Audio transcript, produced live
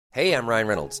Hey, I'm Ryan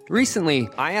Reynolds. Recently,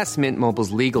 I asked Mint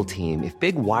Mobile's legal team if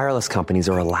big wireless companies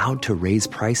are allowed to raise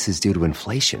prices due to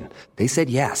inflation. They said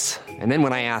yes. And then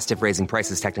when I asked if raising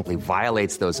prices technically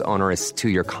violates those onerous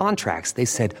two-year contracts, they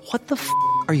said, "What the f***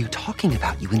 are you talking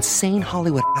about, you insane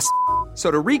Hollywood ass?" So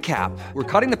to recap, we're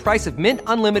cutting the price of Mint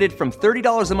Unlimited from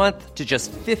 $30 a month to just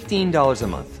 $15 a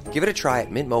month. Give it a try at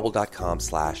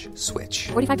mintmobile.com/switch.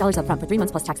 $45 up front for 3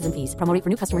 months plus taxes and fees. Promo rate for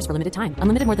new customers for limited time.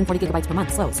 Unlimited more than 40 gigabytes per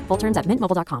month. Slows full terms at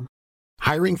mintmobile.com.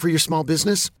 Hiring for your small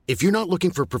business? If you're not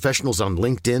looking for professionals on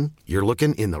LinkedIn, you're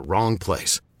looking in the wrong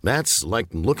place. That's like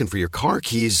looking for your car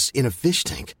keys in a fish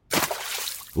tank.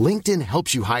 LinkedIn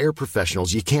helps you hire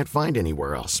professionals you can't find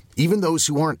anywhere else, even those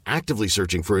who aren't actively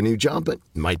searching for a new job but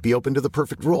might be open to the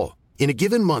perfect role. In a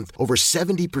given month, over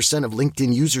 70% of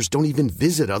LinkedIn users don't even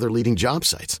visit other leading job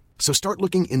sites. So start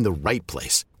looking in the right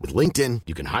place. With LinkedIn,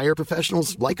 you can hire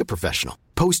professionals like a professional.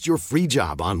 Post your free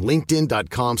job on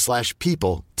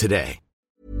linkedin.com/people today.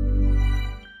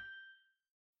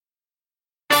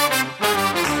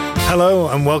 Hello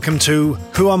and welcome to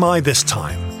Who Am I This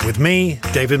Time? With me,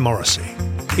 David Morrissey.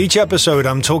 Each episode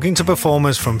I'm talking to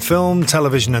performers from film,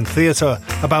 television and theatre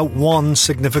about one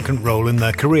significant role in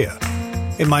their career.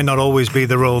 It might not always be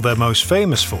the role they're most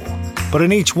famous for, but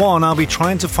in each one I'll be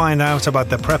trying to find out about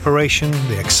their preparation,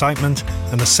 the excitement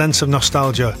and the sense of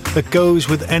nostalgia that goes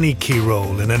with any key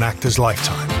role in an actor's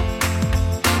lifetime.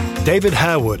 David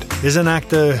Harewood is an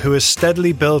actor who has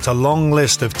steadily built a long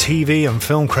list of TV and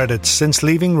film credits since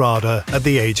leaving RADA at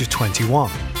the age of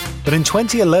 21. But in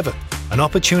 2011, an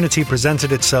opportunity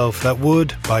presented itself that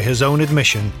would, by his own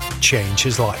admission, change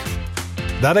his life.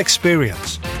 That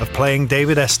experience of playing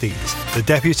David Estes, the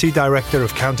Deputy Director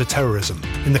of Counterterrorism,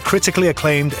 in the critically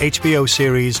acclaimed HBO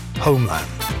series Homeland,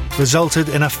 resulted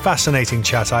in a fascinating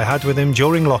chat I had with him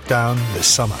during lockdown this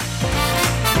summer.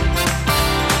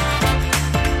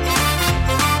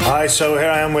 Hi, so here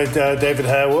I am with David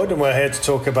Harewood, and we're here to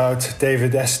talk about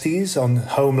David Estes on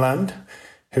Homeland,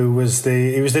 who was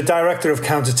the director of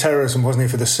counterterrorism, wasn't he,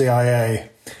 for the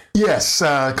CIA? Yes,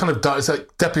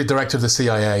 deputy director of the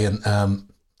CIA, and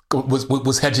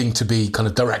was hedging to be kind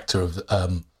of director of.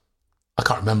 I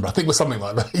can't remember. I think it was something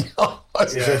like that.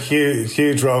 It's a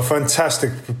huge role,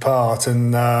 fantastic part,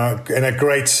 and in a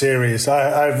great series.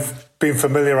 I've been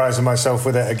familiarising myself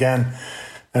with it again.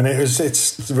 And it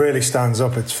really stands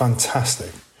up. It's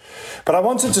fantastic. But I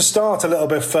wanted to start a little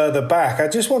bit further back. I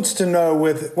just wanted to know,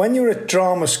 when you were at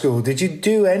drama school, did you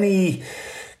do any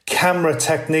camera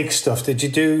technique stuff? Were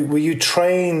you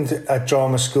trained at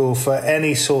drama school for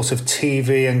any sort of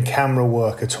TV and camera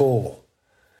work at all?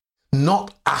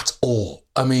 Not at all.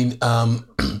 I mean,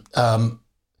 I'm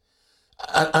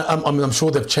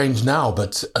sure they've changed now,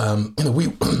 but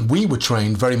we were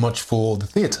trained very much for the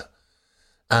theatre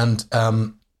and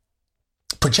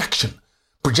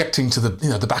projecting to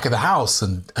the back of the house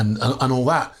and all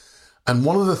that. And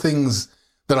one of the things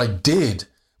that I did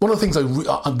in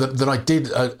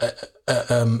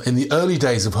the early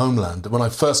days of Homeland, when I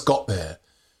first got there,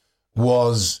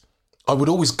 was I would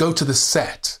always go to the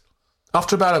set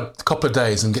after about a couple of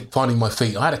days and finding my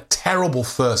feet. I had a terrible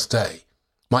first day.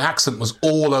 My accent was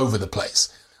all over the place.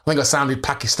 I think I sounded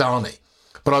Pakistani,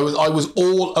 but I was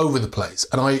all over the place.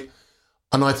 And I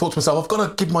thought to myself, I've got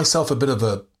to give myself a bit of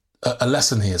a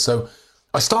lesson here. So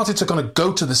I started to kind of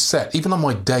go to the set, even on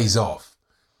my days off,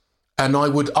 and I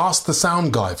would ask the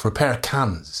sound guy for a pair of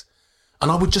cans, and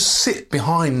I would just sit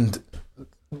behind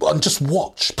and just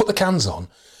watch, put the cans on,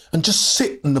 and just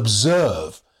sit and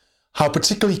observe how,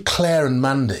 particularly Claire and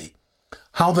Mandy,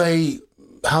 how they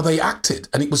acted.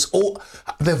 And it was all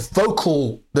their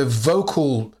vocal, they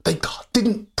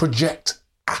didn't project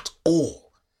at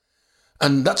all.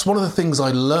 And that's one of the things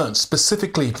I learned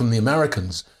specifically from the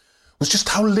Americans, was just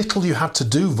how little you had to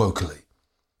do vocally.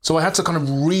 So I had to kind of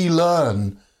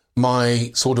relearn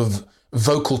my sort of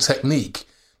vocal technique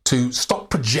to stop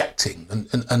projecting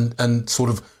and sort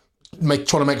of trying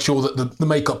to make sure that the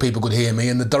makeup people could hear me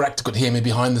and the director could hear me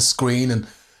behind the screen, and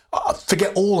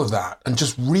forget all of that and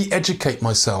just re-educate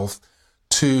myself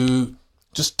to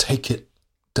just take it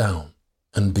down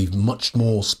and be much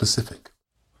more specific.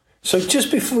 So just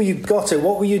before you got it,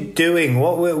 what were you doing?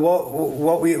 What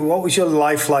was your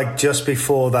life like just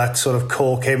before that sort of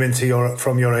call came into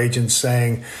from your agent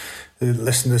saying,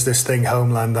 listen, there's this thing,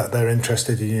 Homeland, that they're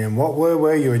interested in you? And where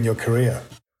were you in your career?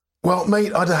 Well,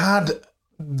 mate, I'd had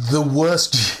the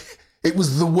worst. It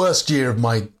was the worst year of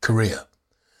my career.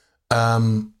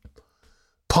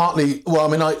 Partly, well, I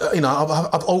mean,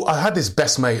 I had this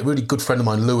best mate, a really good friend of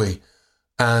mine, Louis,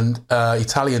 and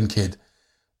Italian kid.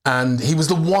 And he was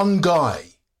the one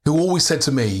guy who always said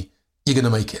to me, you're going to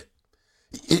make it.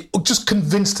 just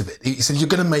convinced of it. He said, "You're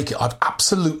going to make it. I've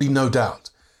absolutely no doubt."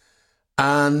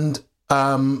 And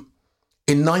in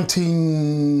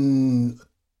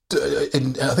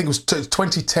I think it was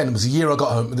 2010. It was the year I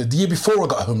got home. The year before I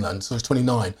got Homeland, so I was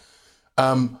 29.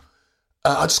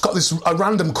 I just got a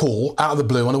random call out of the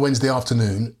blue on a Wednesday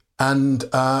afternoon, and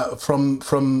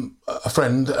from a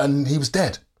friend, and he was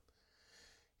dead.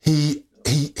 He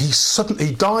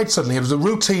died suddenly. It was a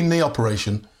routine knee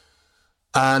operation,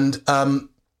 and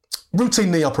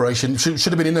routine knee operation should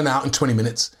have been in and out in 20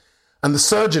 minutes. And the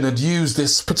surgeon had used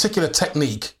this particular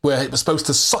technique where it was supposed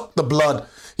to suck the blood.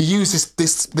 He used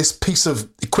this piece of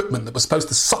equipment that was supposed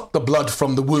to suck the blood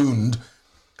from the wound,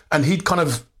 and he'd kind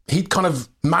of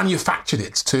manufactured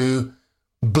it to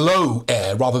blow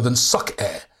air rather than suck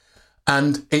air.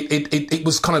 And it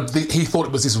was kind of, he thought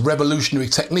it was this revolutionary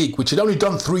technique, which he'd only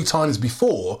done 3 times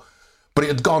before, but it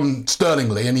had gone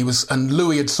sterlingly, and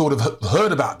Louis had sort of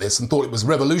heard about this and thought it was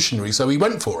revolutionary, so he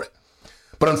went for it.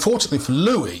 But unfortunately for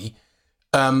Louis,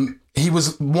 he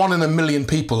was 1 in a million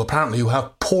people, apparently, who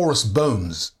have porous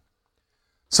bones.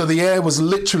 So the air was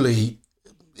literally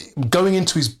going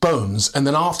into his bones, and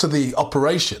then after the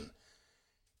operation,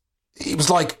 it was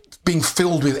like being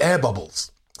filled with air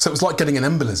bubbles. So it was like getting an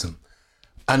embolism.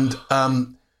 And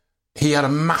he had a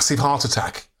massive heart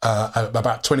attack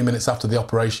about 20 minutes after the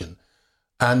operation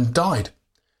and died.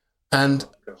 And,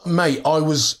 mate,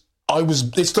 it's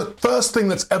the first thing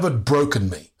that's ever broken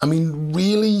me. I mean,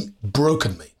 really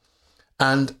broken me.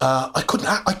 And I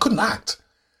couldn't act.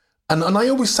 And I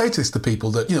always say this to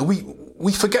people that,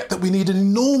 we forget that we need an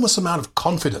enormous amount of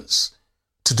confidence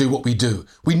to do what we do.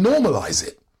 We normalise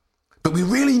it, but we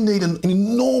really need an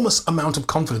enormous amount of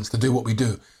confidence to do what we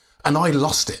do. And I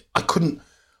lost it. I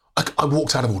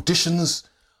walked out of auditions.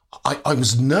 I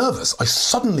was nervous. I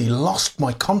suddenly lost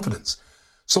my confidence.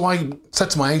 So I said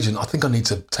to my agent, I think I need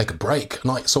to take a break.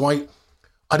 And so I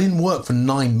didn't work for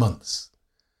 9 months.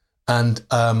 And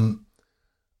that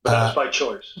was by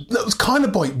choice. That was kind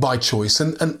of by choice,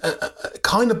 and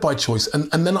kind of by choice.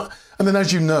 And then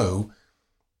as you know,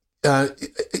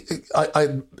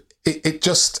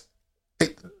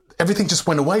 everything just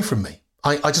went away from me.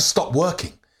 I just stopped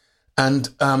working, and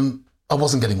I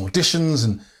wasn't getting auditions,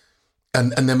 and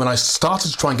then when I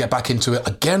started to try and get back into it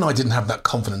again, I didn't have that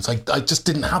confidence. I just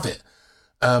didn't have it.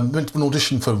 Went to an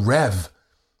audition for Rev,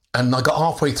 and I got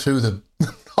halfway through the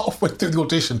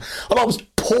audition, and I was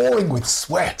pouring with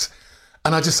sweat,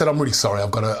 and I just said, "I'm really sorry,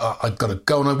 I've got to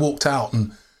go," and I walked out,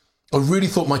 and I really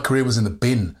thought my career was in the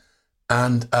bin,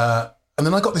 and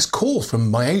then I got this call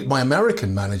from my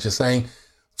American manager saying,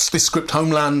 "This script,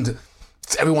 Homeland,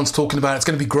 everyone's talking about it, it's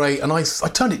going to be great," and I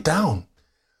turned it down.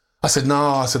 I said, "No,"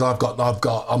 I said, I'm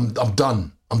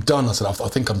done. I said, I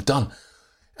think I'm done.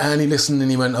 And he listened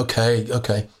and he went, okay.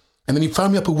 And then he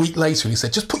phoned me up a week later and he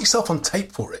said, "Just put yourself on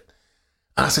tape for it."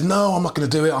 And I said, "No, I'm not going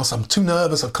to do it." I said, "I'm too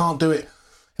nervous, I can't do it."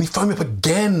 And he phoned me up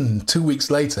again 2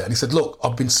 weeks later and he said, "Look,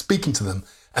 I've been speaking to them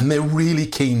and they're really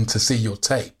keen to see your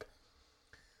tape."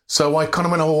 So I kind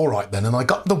of went, "Oh, all right then." And I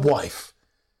got the wife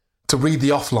to read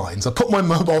the off lines. I put my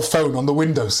mobile phone on the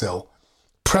windowsill,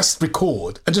 pressed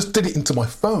record, and just did it into my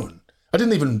phone. I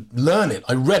didn't even learn it.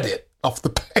 I read it off the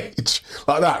page,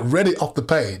 like that, read it off the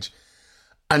page,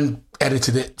 and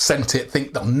edited it, sent it,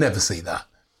 think they'll never see that.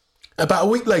 About a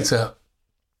week later,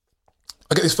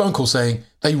 I get this phone call saying,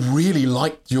 "They really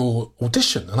liked your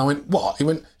audition." And I went, "What?" He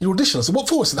went, "Your audition?" I said, "What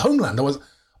for?" I said, "Homeland." I was,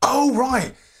 "Oh,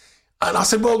 right." And I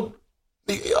said, "Well,"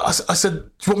 I said,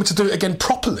 "Do you want me to do it again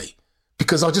properly?"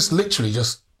 Because I just literally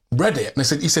just read it. And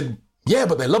he said, "Yeah,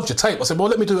 but they loved your tape." I said, "Well,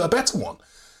 let me do a better one."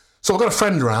 So I got a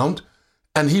friend around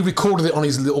and he recorded it on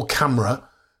his little camera,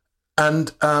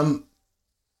 and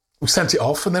we sent it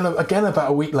off. And then again,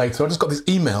 about a week later, I just got this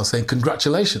email saying,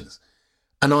 "Congratulations."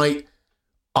 And I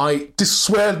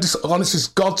swear, honest is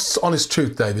God's honest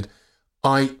truth, David.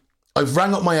 I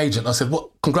rang up my agent. I said, "What?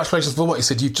 Congratulations for what?" He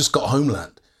said, "You've just got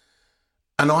Homeland."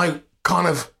 And I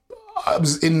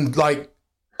was in like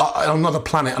another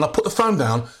planet. And I put the phone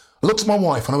down. I looked at my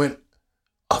wife and I went,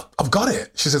 "I've got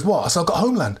it." She says, "What?" I said, "I've got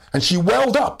Homeland." And she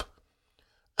welled up.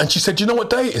 And she said, "Do you know what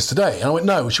day it is today?" And I went,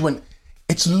 "No." She went,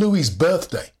 "It's Louis'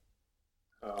 birthday."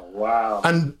 Oh, wow.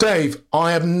 And Dave,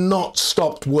 I have not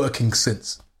stopped working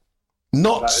since.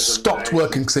 Not stopped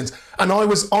working since. And I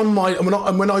was on my,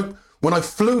 when I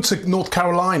flew to North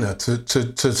Carolina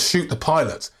to shoot the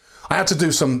pilot, I had to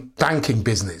do some banking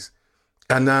business.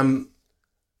 And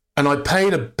I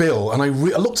paid a bill, and I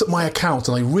looked at my account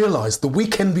and I realised the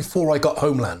weekend before I got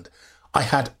Homeland, I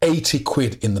had 80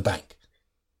 quid in the bank.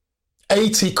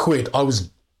 80 quid. I was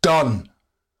done.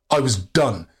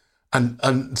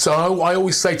 And so I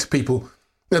always say to people,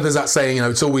 there's that saying,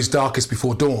 it's always darkest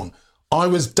before dawn. I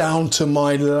was down to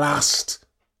my last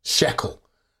shekel,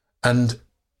 and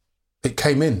it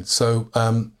came in. So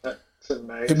That's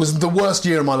amazing. it was the worst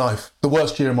year of my life,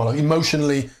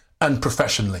 emotionally and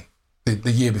professionally,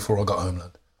 the year before I got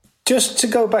Homeland. Just to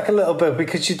go back a little bit,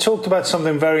 because you talked about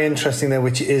something very interesting there,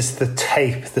 which is the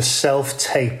tape, the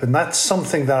self-tape. And that's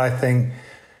something that I think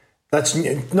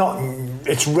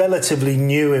it's relatively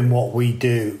new in what we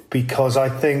do, because I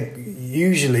think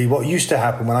usually what used to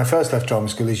happen when I first left drama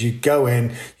school is you'd go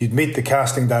in, you'd meet the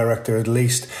casting director at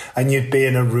least, and you'd be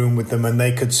in a room with them and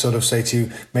they could sort of say to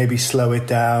you, maybe slow it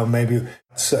down, maybe...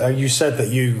 So you said that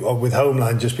you, with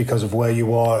Homeland, just because of where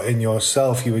you are in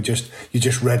yourself, you just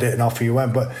read it and off you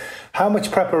went. But how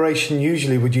much preparation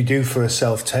usually would you do for a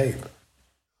self-tape?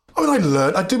 I mean,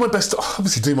 I do my best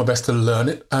to learn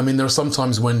it. I mean, there are some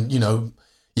times when,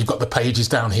 you've got the pages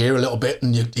down here a little bit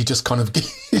and you're just kind of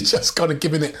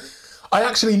giving it. I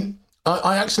actually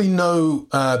know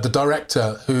the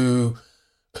director who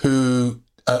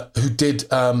did,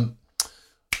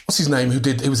 what's his name?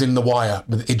 Who was in The Wire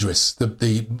with Idris,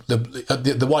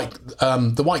 the white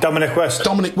Dominic West.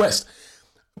 Dominic West,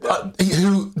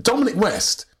 Dominic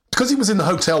West, because he was in the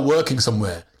hotel working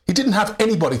somewhere, he didn't have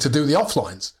anybody to do the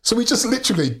offlines, so he just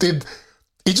literally did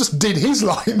his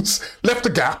lines, left a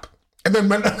gap, and then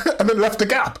left a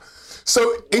gap.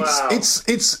 So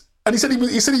it's and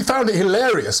he said he found it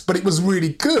hilarious, but it was really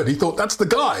good. He thought that's the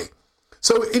guy.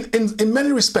 So in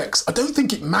many respects, I don't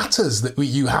think it matters that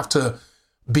you have to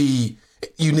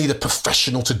you need a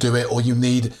professional to do it, or you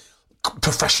need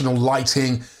professional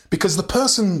lighting, because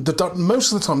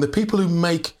most of the time, the people who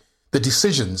make the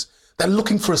decisions, they're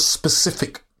looking for a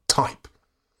specific type.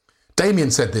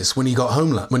 Damien said this when he got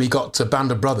Homeland, when he got to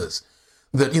Band of Brothers,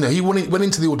 that, he went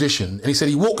into the audition and he said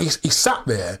he sat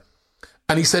there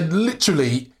and he said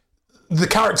literally the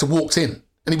character walked in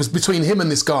and it was between him and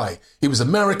this guy. He was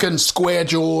American,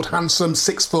 square-jawed, handsome,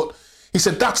 6 foot. He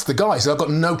said, that's the guy. He said, I've got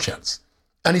no chance.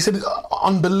 And he said,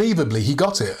 unbelievably, he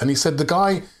got it. And he said,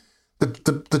 the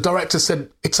director said,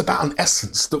 it's about an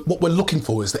essence, that what we're looking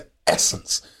for is the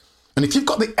essence. And if you've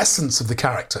got the essence of the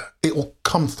character, it will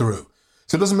come through.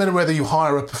 So it doesn't matter whether you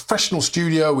hire a professional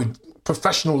studio with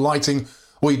professional lighting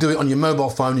or you do it on your mobile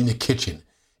phone in your kitchen.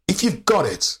 If you've got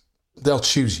it, they'll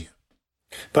choose you.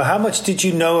 But how much did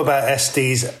you know about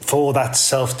Estes for that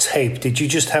self-tape? Did you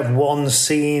just have one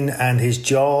scene and his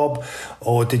job,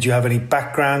 or did you have any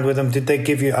background with him? Did they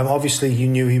give you... obviously, you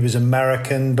knew he was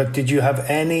American, but did you have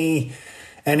any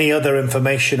other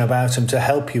information about him to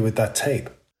help you with that tape?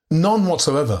 None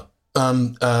whatsoever. I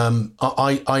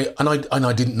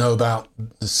didn't know about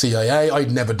the CIA.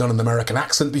 I'd never done an American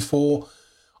accent before.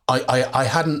 I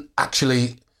hadn't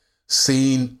actually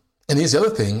seen... And here's the other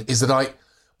thing, is that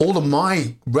all of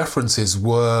my references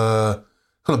were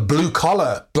kind of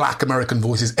blue-collar black American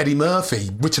voices, Eddie Murphy,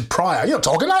 Richard Pryor,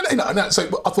 talking like that. So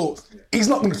I thought, he's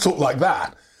not going to talk like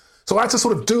that. So I had to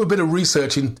sort of do a bit of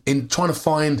research in trying to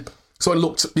find... So I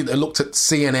looked at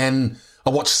CNN. I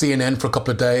watched CNN for a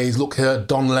couple of days, looked at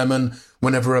Don Lemon.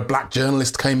 Whenever a black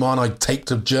journalist came on, I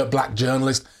taped a black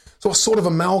journalist. So I sort of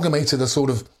amalgamated a sort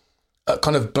of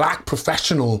kind of black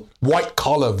professional,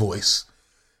 white-collar voice,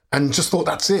 and just thought,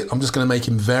 that's it. I'm just going to make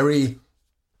him very,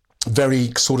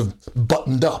 very sort of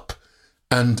buttoned up,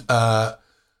 and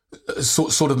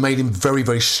sort of made him very,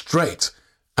 very straight.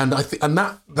 And I think, and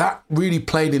that really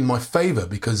played in my favour,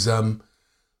 because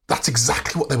that's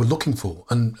exactly what they were looking for.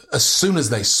 And as soon as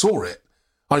they saw it,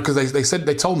 because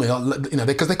they told me,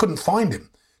 because they couldn't find him,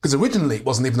 because originally it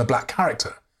wasn't even a black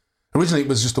character. Originally it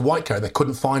was just a white character. They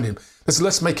couldn't find him. They said,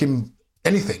 let's make him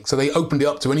anything. So they opened it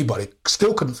up to anybody.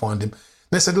 Still couldn't find him.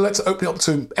 They said, let's open it up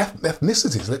to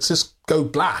ethnicities. Let's just go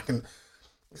black. And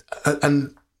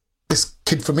this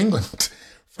kid from England,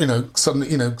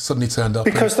 suddenly turned up.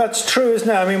 Because that's true, isn't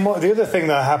it? I mean, the other thing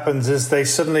that happens is they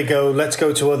suddenly go, let's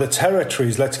go to other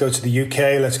territories. Let's go to the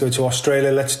UK. Let's go to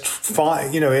Australia. Let's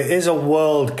find, it is a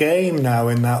world game now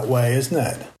in that way, isn't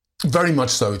it? Very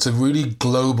much so. It's a really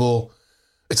global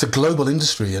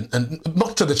industry, and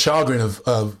not to the chagrin of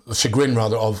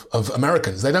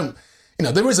Americans. They don't,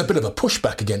 there is a bit of a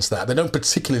pushback against that. They don't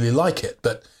particularly like it,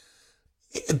 but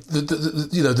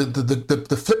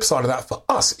the flip side of that for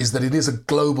us is that it is a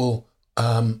global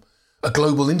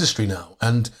industry now.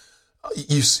 And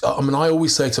I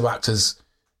always say to actors,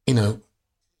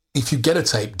 if you get a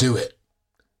tape, do it,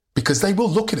 because they will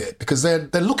look at it, because they're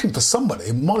looking for somebody.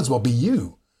 It might as well be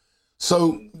you.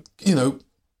 So,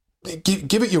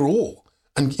 give it your all,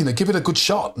 and give it a good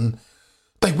shot, and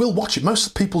they will watch it.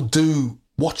 Most people do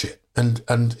watch it, and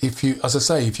if you, as I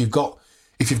say, if you've got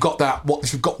what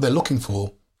they're looking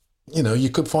for, you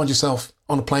could find yourself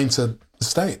on a plane to the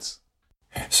States.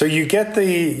 So you get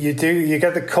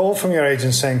the call from your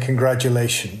agent saying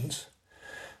congratulations.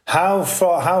 How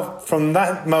from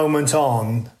that moment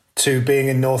on to being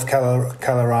in North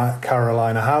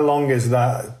Carolina, how long is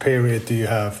that period do you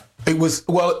have? It was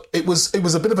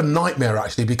a bit of a nightmare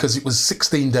actually, because it was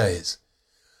 16 days.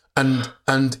 And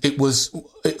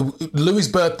Louis'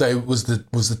 birthday was the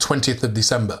 20th of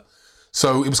December.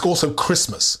 So it was also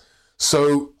Christmas.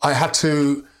 So I had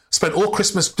to spend all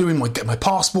Christmas getting my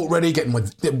passport ready,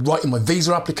 writing my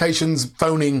visa applications,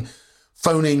 phoning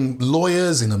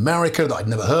lawyers in America that I'd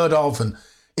never heard of, and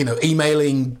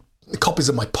emailing copies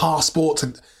of my passport,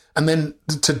 and then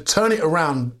to turn it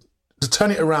around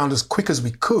as quick as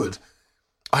we could.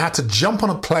 I had to jump on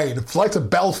a plane and fly to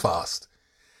Belfast,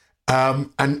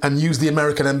 and use the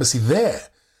American embassy there.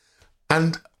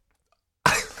 And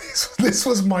this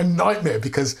was my nightmare,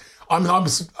 because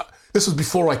this was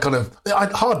before I'd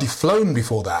hardly flown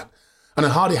before that, and I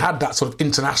hardly had that sort of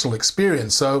international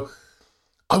experience. So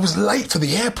I was late for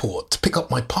the airport to pick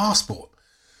up my passport.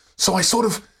 So I sort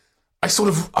of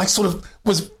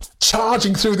was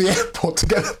charging through the airport to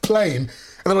get a plane,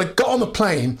 and then I got on the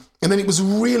plane, and then it was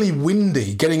really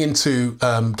windy getting into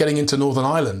Northern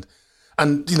Ireland,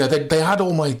 and they had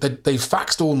they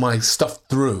faxed all my stuff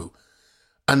through,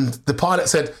 and the pilot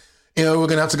said, we're going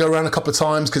to have to go around a couple of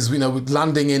times because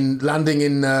landing in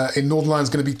Northern Ireland is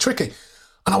going to be tricky.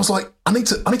 And I was like, I need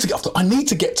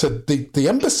to get to the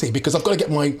embassy, because I've got to get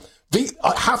my visa.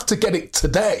 I have to get it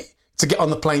today to get on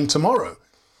the plane tomorrow.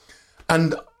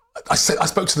 And I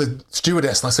spoke to the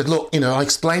stewardess and I said, look, I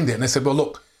explained it, and they said, well,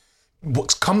 look,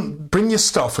 bring your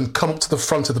stuff and come up to the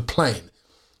front of the plane,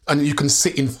 and you can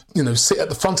sit at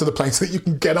the front of the plane so that you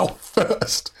can get off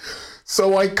first.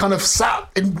 So I kind of sat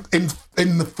in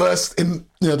the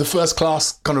first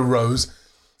class kind of rows,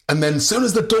 and then as soon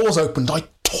as the doors opened, I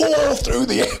tore through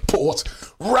the airport,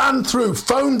 ran through,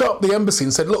 phoned up the embassy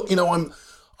and said, look, I'm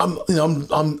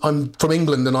from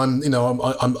England, and I'm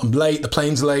late, the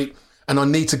plane's late, and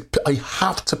I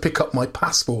have to pick up my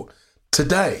passport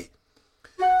today.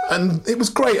 And it was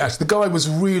great, actually. The guy was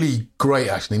really great,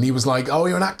 actually. And he was like, oh,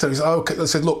 you're an actor. He said, oh, okay. I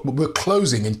said, look, we're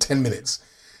closing in 10 minutes.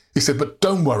 He said, but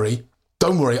don't worry.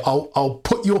 I'll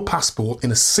put your passport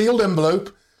in a sealed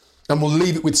envelope, and we'll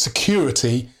leave it with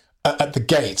security at the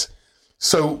gate.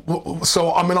 So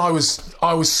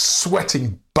I was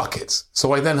sweating buckets.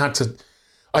 So I then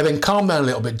calmed down a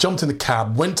little bit, jumped in the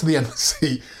cab, went to the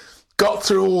embassy, got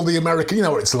through all the American, you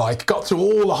know what it's like, got through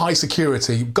all the high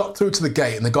security, got through to the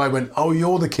gate, and the guy went, oh,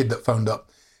 you're the kid that phoned up.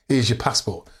 Here's your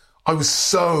passport. I was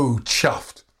so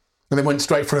chuffed. And then went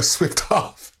straight for a swift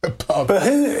half pub. But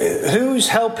who's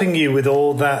helping you with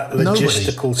all that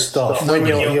logistical stuff? When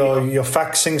you're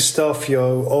faxing stuff, you're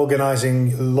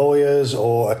organising lawyers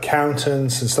or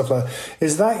accountants and stuff like that.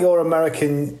 Is that your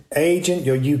American agent,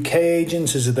 your UK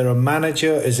agents? Is there a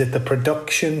manager? Is it the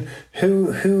production?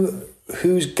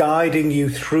 Who's guiding you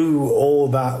through all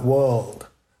that world?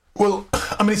 Well,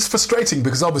 I mean, it's frustrating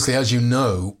because obviously, as you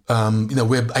know,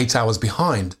 we're 8 hours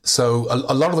behind. So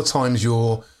a lot of the times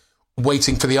you're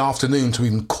waiting for the afternoon to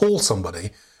even call somebody,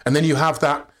 and then you have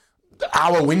that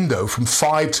hour window from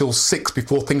 5 till 6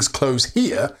 before things close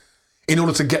here in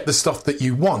order to get the stuff that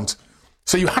you want.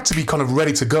 So you had to be kind of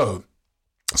ready to go.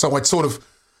 So I'd sort of,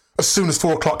 as soon as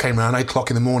 4 o'clock came around, 8 o'clock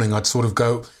in the morning, I'd sort of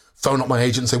go phone up my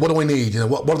agent and say, what do I need?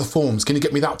 What are the forms? Can you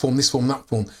get me that form, this form, that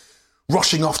form?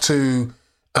 Rushing off to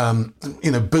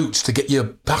Boots to get your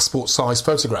passport size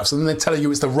photographs, and then they tell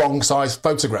you it's the wrong size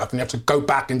photograph, and you have to go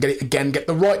back and get it again, get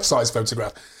the right size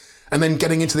photograph, and then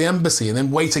getting into the embassy, and then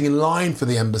waiting in line for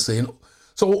the embassy, and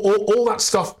so all that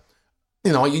stuff,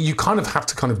 you kind of have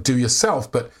to kind of do yourself,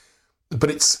 but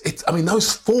it's I mean,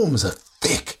 those forms are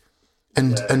thick,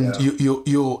 and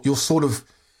you're sort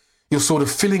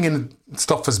of filling in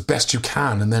stuff as best you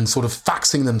can, and then sort of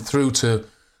faxing them through to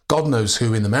God knows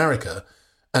who in America.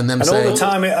 And then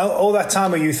all that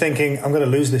time, are you thinking, I'm going to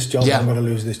lose this job? Yeah. I'm going to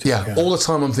lose this job. Yeah, all the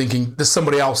time I'm thinking, there's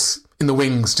somebody else in the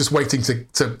wings just waiting to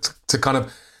kind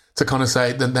of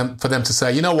say, for them to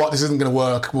say, you know what, this isn't going to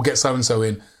work. We'll get so and so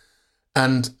in,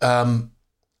 and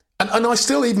I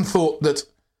still even thought that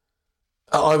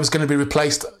I was going to be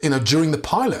replaced. During the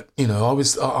pilot, I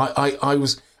was,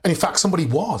 and in fact, somebody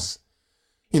was.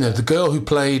 The girl who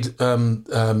played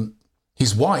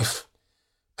his wife.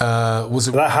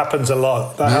 That happens a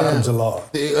lot. Happens a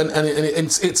lot, and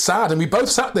it's sad. And we both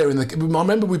sat there I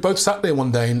remember we both sat there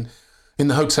one day in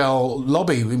the hotel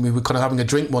lobby. We were kind of having a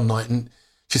drink one night, and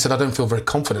she said, "I don't feel very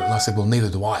confident." And I said, "Well, neither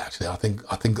do I. Actually, I don't think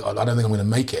I'm going to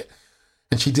make it."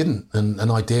 And she didn't,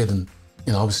 and I did, and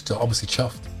I was obviously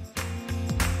chuffed.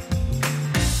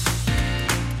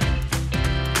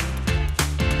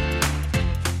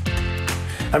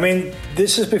 I mean,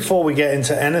 this is before we get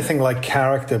into anything like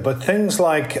character, but things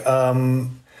like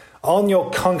on your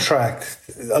contract,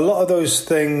 a lot of those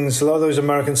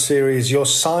American series, you're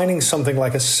signing something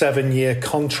like a 7-year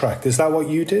contract. Is that what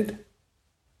you did?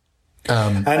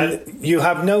 And you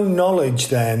have no knowledge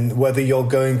then whether you're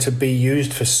going to be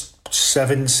used for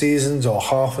 7 seasons or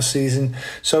half a season.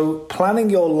 So planning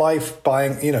your life,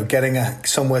 getting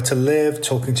somewhere to live,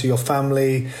 talking to your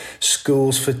family,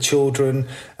 schools for children.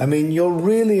 I mean, you're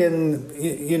really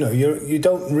you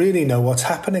don't really know what's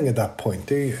happening at that point,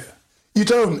 do you? You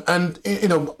don't. And,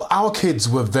 our kids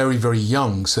were very, very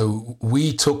young. So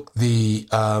we took the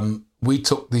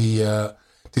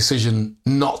decision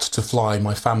not to fly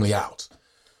my family out.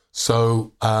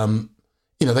 So,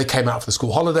 they came out for the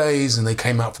school holidays and they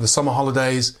came out for the summer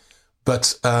holidays.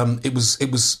 But it was.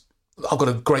 I've got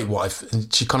a great wife,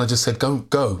 and she kind of just said,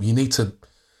 "Go. You need to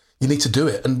do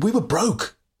it." And we were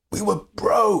broke.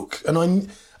 And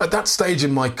at that stage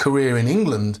in my career in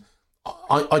England,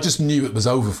 I just knew it was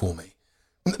over for me.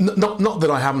 Not that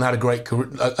I haven't had a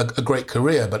great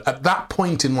career, but at that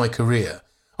point in my career,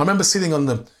 I remember sitting on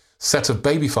the set of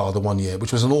Babyfather one year,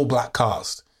 which was an all-black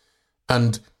cast,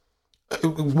 and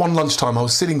one lunchtime I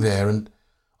was sitting there and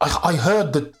I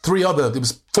heard there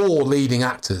was 4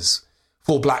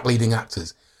 black leading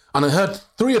actors, and I heard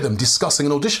 3 of them discussing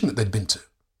an audition that they'd been to. And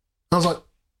I was like,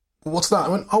 what's that? I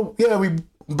went, oh yeah,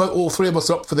 all 3 of us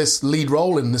are up for this lead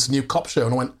role in this new cop show.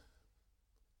 And I went,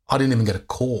 I didn't even get a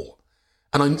call.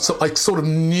 And I sort of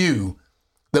knew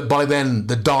that by then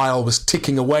the dial was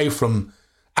ticking away from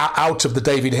out of the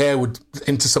David Harewood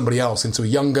into somebody else, into a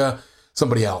younger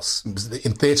somebody else.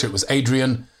 In theatre, it was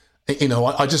Adrian.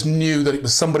 I just knew that it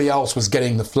was somebody else was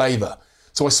getting the flavour.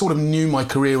 So I sort of knew my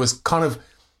career was kind of,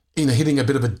 hitting a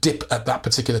bit of a dip at that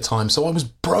particular time. So I was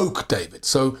broke, David.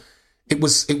 So it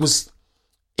was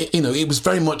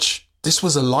very much, this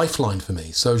was a lifeline for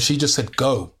me. So she just said,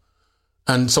 go.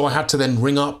 And so I had to then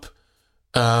ring up.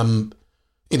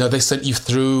 They sent you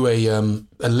through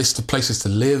a list of places to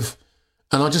live,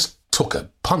 and I just took a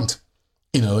punt,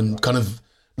 and kind of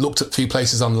looked at a few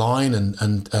places online, and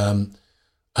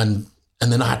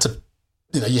then I had to,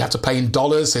 you have to pay in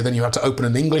dollars, so then you have to open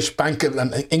an English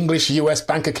US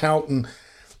bank account and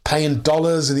pay in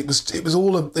dollars, and it was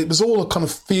all a kind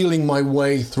of feeling my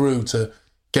way through to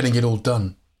getting it all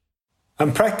done.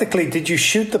 And practically, did you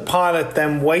shoot the pilot,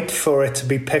 then wait for it to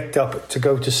be picked up to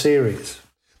go to series?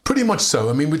 Pretty much so.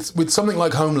 I mean, with something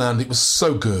like Homeland, it was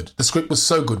so good. The script was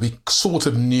so good. We sort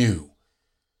of knew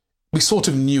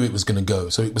it was going to go.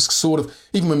 So it was sort of,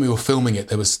 even when we were filming it,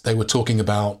 they were talking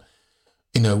about,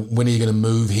 when are you going to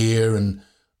move here, and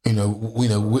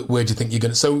where do you think you're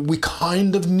going to? So we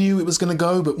kind of knew it was going to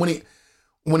go, but when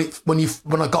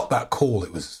I got that call,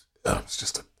 it was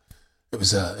just. It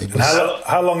was.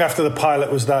 How long after the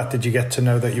pilot was that? Did you get to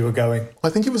know that you were going? I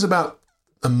think it was about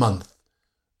a month,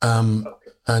 and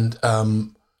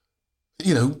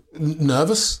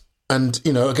nervous, and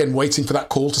again waiting for that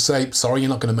call to say sorry, you're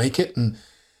not going to make it, and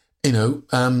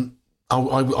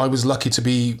I was lucky to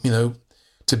be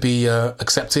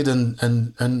accepted,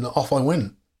 and off I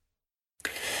went.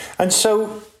 And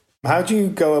so, how do you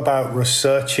go about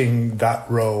researching that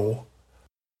role?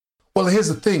 Well, here's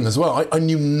the thing as well. I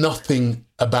knew nothing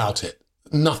about it.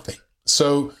 Nothing.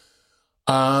 So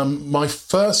my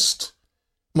first,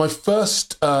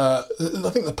 I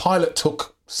think the pilot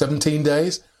took 17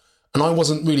 days, and I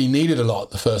wasn't really needed a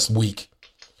lot the first week.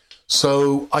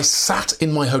 So I sat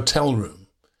in my hotel room,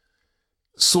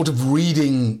 sort of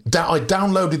reading. I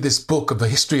downloaded this book of a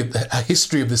history of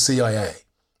the CIA.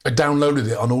 I downloaded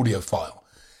it on audio file,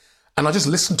 and I just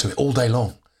listened to it all day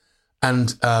long.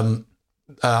 And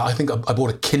I think I bought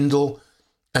a Kindle,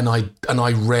 and I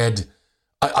read.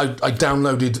 I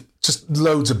downloaded just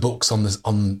loads of books on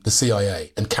the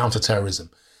CIA and counterterrorism,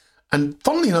 and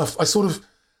funnily enough, I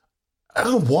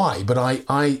don't know why, but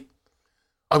I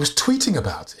was tweeting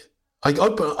about it. I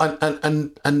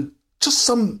opened and just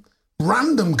some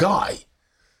random guy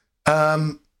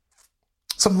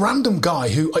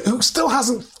who still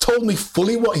hasn't told me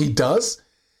fully what he does,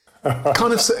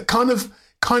 kind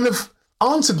of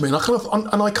answered me, and I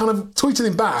kind of tweeted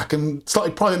him back and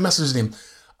started private messaging him.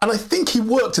 And I think he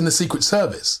worked in the Secret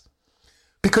Service,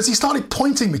 because he started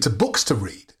pointing me to books to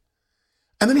read.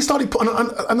 And then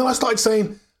and then I started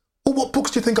saying, well, what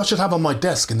books do you think I should have on my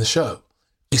desk in the show?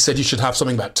 He said, you should have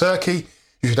something about Turkey,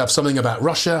 you should have something about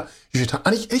Russia,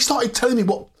 and he started telling me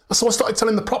so I started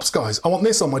telling the props guys, I want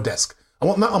this on my desk, I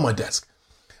want that on my desk.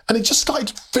 And it just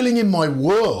started filling in my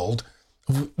world,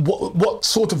 what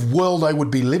sort of world I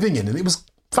would be living in, and it was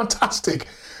fantastic.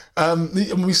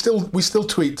 We still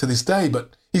tweet to this day,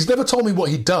 but he's never told me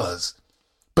what he does.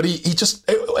 But he just,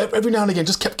 every now and again,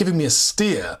 just kept giving me a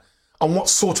steer on what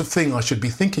sort of thing I should be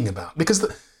thinking about. Because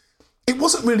it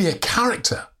wasn't really a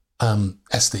character,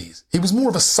 Estes. He was more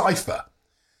of a cipher.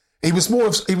 He was more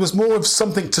of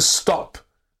something to stop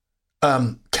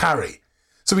Carrie.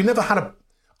 So he never had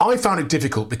I found it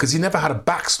difficult because he never had a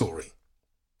backstory,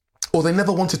 or they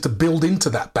never wanted to build into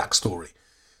that backstory.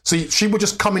 So she would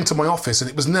just come into my office, and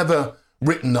it was never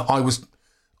written that I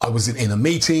was in a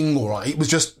meeting, or it was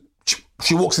just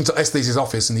she walks into Estes'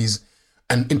 office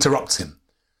and interrupts him.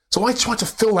 So I tried to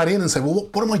fill that in and say, well,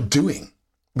 what am I doing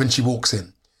when she walks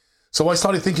in? So I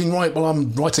started thinking, right, well,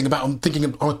 I'm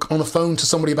thinking on a phone to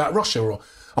somebody about Russia, or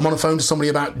I'm on a phone to somebody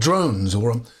about drones,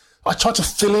 or I tried to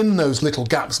fill in those little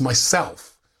gaps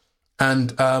myself.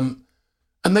 And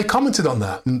they commented on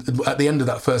that at the end of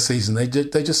that first season. They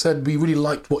just said, we really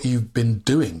liked what you've been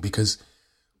doing, because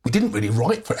we didn't really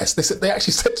write for Estes. They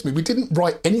actually said to me, we didn't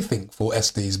write anything for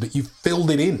Estes, but you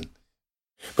filled it in.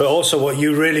 But also what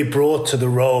you really brought to the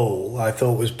role, I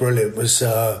thought was brilliant, was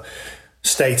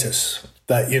status.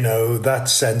 That, that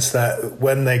sense that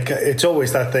when it's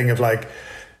always that thing of like,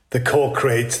 the court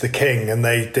creates the king, and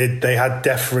they had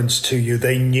deference to you.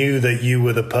 They knew that you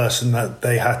were the person that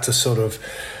they had to sort of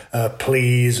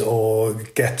please or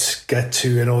get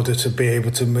to in order to be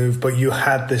able to move. But you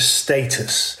had this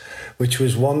status, which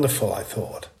was wonderful, I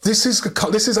thought. This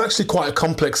is actually quite a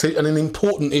complex and an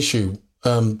important issue,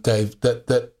 Dave.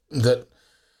 That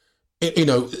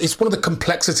it's one of the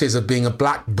complexities of being a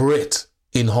black Brit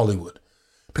in Hollywood,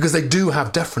 because they do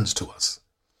have deference to us.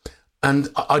 And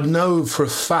I know for a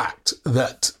fact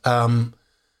that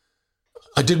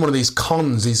I did one of these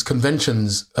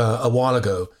conventions a while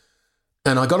ago,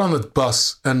 and I got on the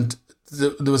bus, and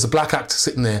there was a black actor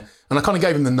sitting there, and I kind of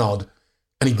gave him the nod,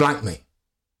 and he blanked me,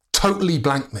 totally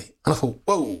blanked me. And I thought,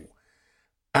 whoa,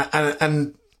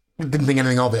 and didn't think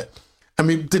anything of it.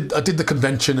 And I did the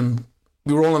convention, and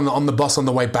we were all on the bus on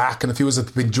the way back, and a few of us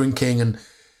had been drinking, and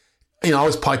I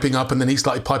was piping up, and then he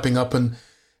started piping up, and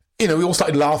we all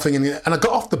started laughing, and I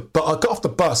got off the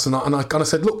bus, and I kind of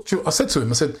said, look, I said to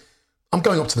him, I said, I'm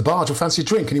going up to the bar, do you fancy a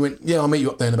drink? And he went, yeah, I'll meet you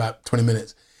up there in about 20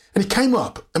 minutes. And he came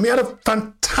up, and we had a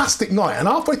fantastic night. And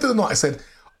halfway through the night, I said,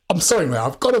 I'm sorry, mate,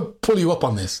 I've got to pull you up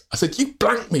on this. I said, you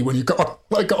blanked me when I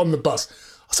got on the bus.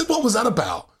 I said, what was that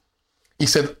about? He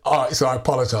said, so I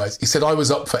apologise. He said, I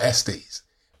was up for Estes,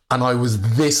 and I was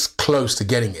this close to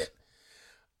getting it.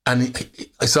 And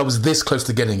so I was this close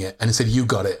to getting it, and he said, you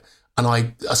got it.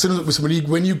 And as soon as it was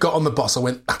when you got on the bus, I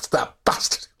went, that's that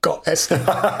bastard who got Estes.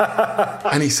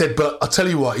 And he said, but I'll tell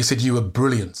you what, he said, you were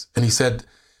brilliant. And he said,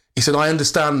 I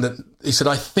understand that. He said,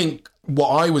 I think what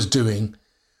I was doing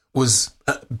was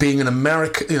being an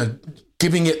American,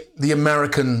 giving it the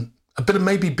American,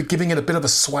 giving it a bit of a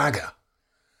swagger.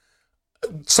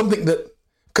 Something that,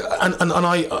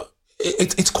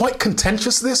 it's quite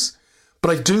contentious, this,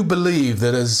 but I do believe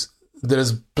that as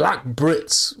black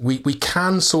Brits, we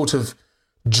can sort of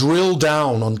drill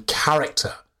down on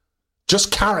character,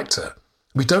 just character.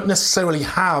 We don't necessarily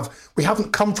we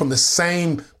haven't come from the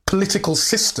same political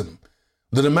system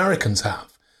that Americans have.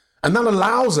 And that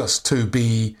allows us to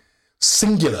be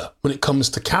singular when it comes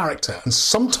to character. And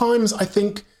sometimes I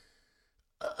think,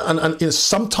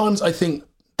 sometimes I think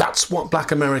that's what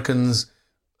black Americans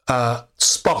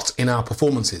spot in our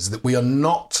performances, that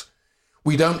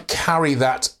we don't carry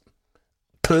that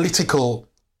political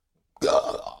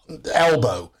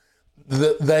elbow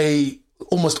that they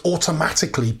almost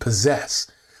automatically possess,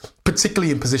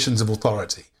 particularly in positions of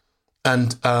authority.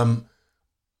 And I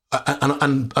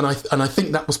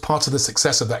think that was part of the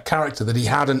success of that character, that he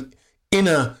had an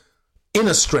inner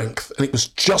strength, and it was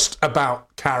just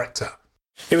about character.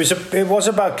 It was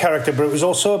about character, but it was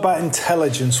also about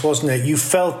intelligence, wasn't it? You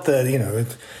felt that,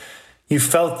 you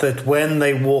felt that when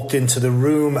they walked into the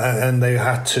room and they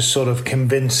had to sort of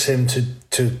convince him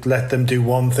to let them do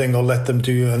one thing or let them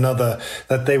do another,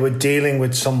 that they were dealing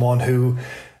with someone who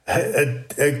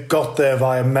had got there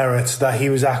via merit, that he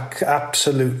was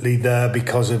absolutely there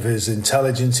because of his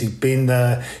intelligence. He'd been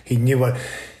there. He knew what...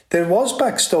 There was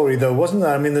backstory, though, wasn't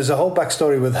there? I mean, there's a whole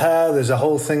backstory with her. There's a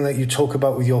whole thing that you talk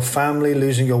about with your family,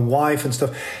 losing your wife and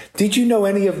stuff. Did you know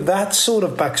any of that sort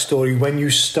of backstory when you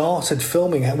started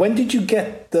filming? When did you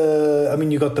get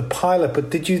you got the pilot, but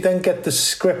did you then get the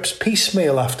scripts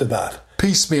piecemeal after that?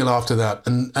 Piecemeal after that.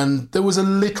 And there was a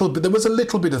little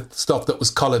bit of stuff that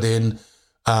was coloured in,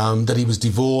 that he was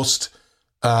divorced,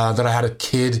 that I had a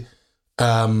kid,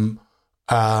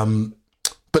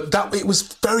 but it was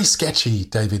very sketchy,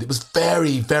 David. It was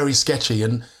very, very sketchy.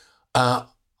 And I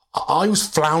was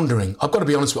floundering. I've got to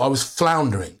be honest with you, I was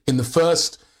floundering. In the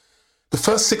first the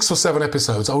first 6 or 7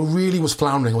 episodes, I really was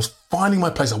floundering. I was finding my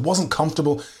place. I wasn't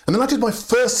comfortable. And then I did my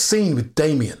first scene with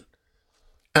Damien.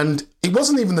 And it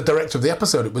wasn't even the director of the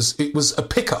episode. It was a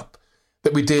pickup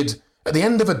that we did at the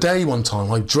end of a day one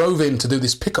time. I drove in to do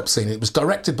this pickup scene. It was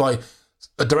directed by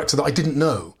a director that I didn't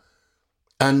know.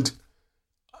 And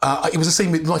it was a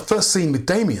scene with my first scene with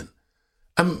Damien.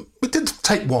 And we did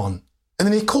take one. And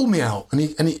then he called me out and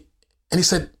he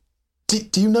said,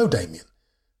 do you know Damien?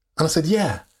 And I said,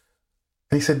 yeah.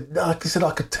 And he said, I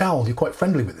could tell you're quite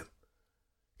friendly with him.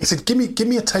 He said, give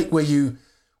me a take where you're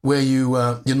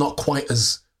not quite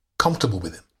as comfortable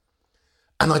with him.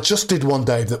 And I just did one,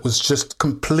 Dave, that was just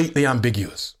completely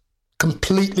ambiguous,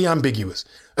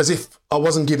 as if I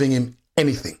wasn't giving him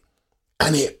anything.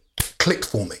 And it clicked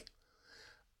for me.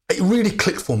 It really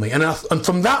clicked for me. And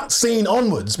from that scene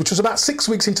onwards, which was about 6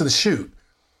 weeks into the shoot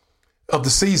of the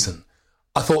season,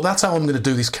 I thought, that's how I'm going to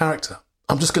do this character.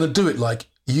 I'm just going to do it like,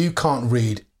 you can't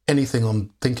read anything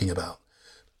I'm thinking about.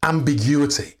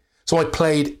 Ambiguity. So I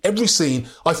played every scene.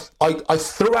 I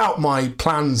threw out my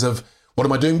plans of, what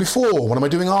am I doing before? What am I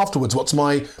doing afterwards? What's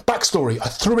my backstory? I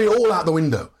threw it all out the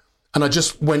window. And I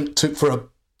just went for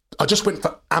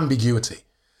ambiguity.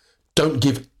 Don't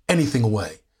give anything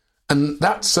away. And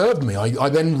that served me. I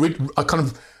kind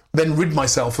of rid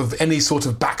myself of any sort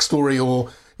of backstory or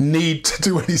need to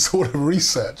do any sort of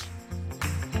research.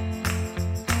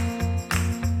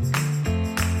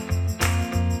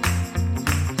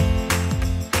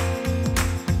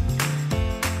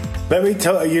 Let me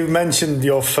tell you, mentioned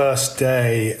your first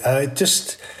day.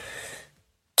 Just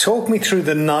talk me through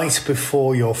the night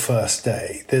before your first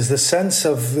day. There's the sense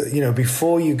of,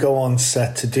 before you go on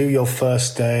set to do your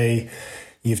first day,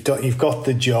 you've got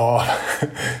the job,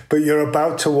 but you're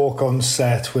about to walk on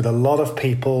set with a lot of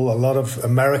people, a lot of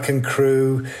American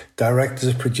crew,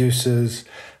 directors, producers.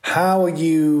 How are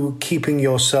you keeping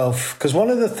yourself? Because one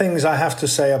of the things I have to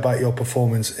say about your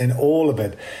performance in all of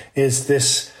it is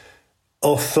this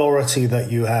authority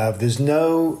that you have. There's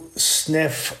no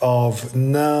sniff of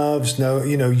nerves. No,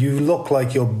 you look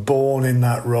like you're born in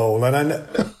that role. And I know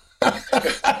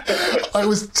I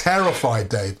was terrified,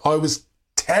 Dave. I was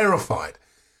terrified.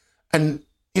 And,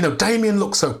 Damien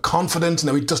looked so confident.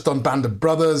 He'd just done Band of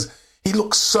Brothers. He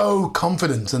looked so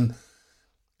confident. And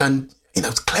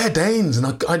it's Claire Danes.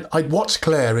 And I'd watched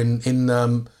Claire in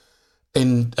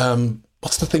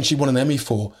what's the thing she won an Emmy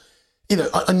for?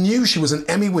 I knew she was an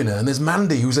Emmy winner, and there's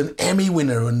Mandy, who's an Emmy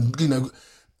winner, and, and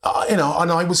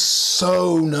I was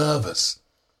so nervous.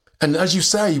 And as you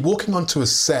say, walking onto a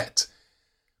set,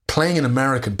 playing an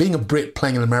American, being a Brit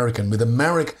playing an American with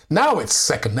now it's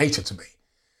second nature to me.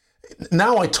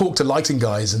 Now I talk to lighting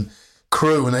guys and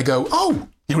crew, and they go, "Oh,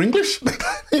 you're English?"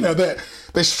 they're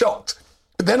shocked.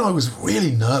 But then I was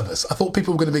really nervous. I thought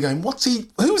people were going to be going,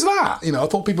 who's that? I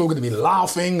thought people were going to be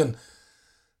laughing and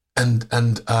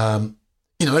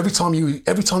every time you,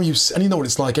 and you know what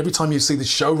it's like, every time you see the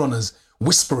showrunners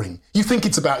whispering, you think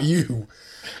it's about you,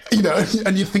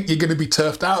 and you think you're going to be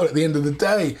turfed out at the end of the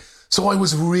day. So I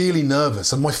was really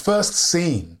nervous. And my first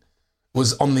scene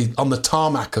was on the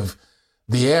tarmac of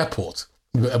the airport,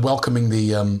 welcoming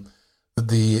the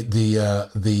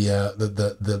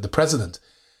president.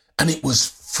 And it was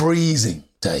freezing,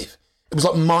 Dave. It was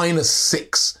like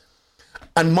 -6.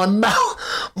 And my mouth,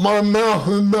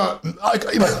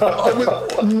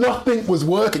 nothing was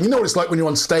working. You know what it's like when you're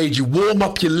on stage? You warm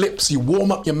up your lips, you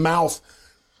warm up your mouth,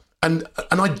 and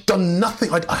I'd done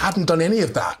nothing. I hadn't done any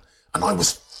of that, and I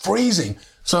was freezing.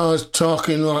 So I was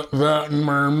talking like that in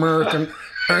my American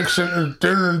accent.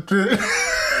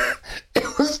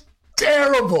 It was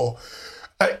terrible.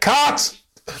 Cut.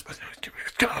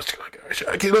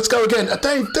 Okay, let's go again.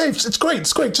 Dave, it's great.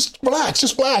 Just relax.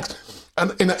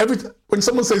 And when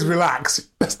someone says relax,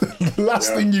 that's the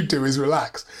last thing you do is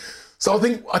relax. So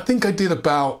I think I did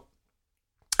about,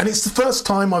 and it's the first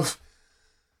time I've,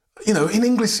 in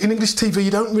English TV,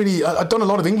 you don't really. I've done a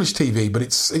lot of English TV, but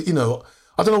it's,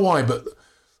 I don't know why, but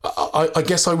I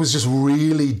guess I was just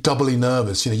really doubly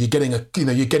nervous. You're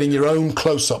getting your own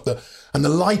close up, and the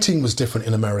lighting was different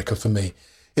in America for me.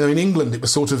 In England, it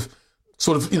was sort of,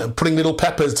 putting little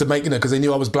peppers to make, because they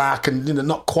knew I was black and,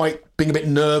 not quite being a bit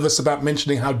nervous about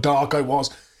mentioning how dark I was.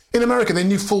 In America, they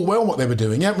knew full well what they were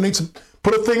doing. Yeah, we need to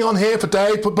put a thing on here for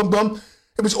Dave, bum.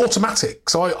 It was automatic.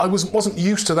 So I wasn't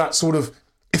used to that sort of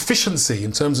efficiency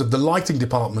in terms of the lighting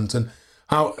department and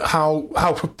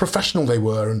how professional they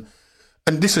were.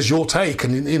 And this is your take.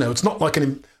 And, it's not like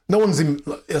no one's in,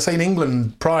 say in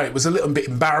England prior, it was a little bit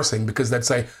embarrassing because they'd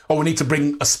say, oh, we need to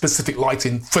bring a specific light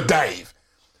in for Dave.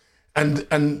 And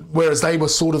whereas they were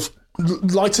sort of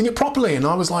lighting it properly, and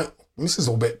I was like, this is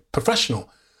all a bit professional.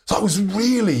 So I was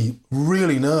really,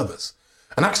 really nervous.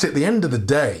 And actually, at the end of the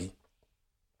day,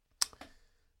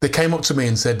 they came up to me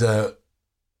and said,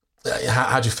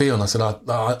 how'd you feel? And I said,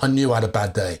 I knew I had a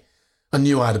bad day.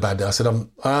 I said,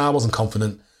 I wasn't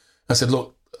confident. I said,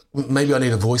 look, maybe I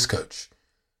need a voice coach.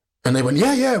 And they went,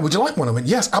 yeah, would you like one? I went,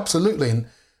 yes, absolutely. And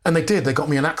they did. They got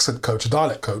me an accent coach, a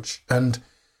dialect coach. And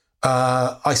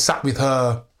I sat with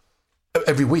her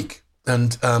every week.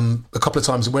 And a couple of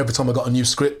times, every time I got a new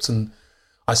script, and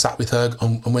I sat with her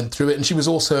and went through it. And she was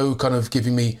also kind of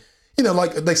giving me,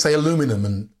 like they say aluminum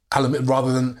and aluminium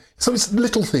rather than, so it's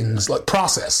little things like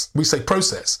process. We say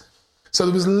process. So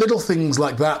there was little things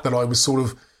like that I was sort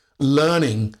of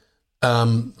learning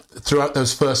throughout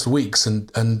those first weeks.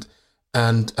 And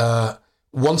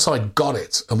once I got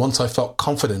it and once I felt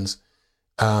confident,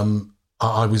 I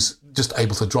was just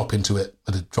able to drop into it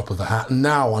at a drop of a hat. And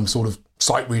now I'm sort of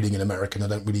sight reading in American. I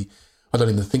don't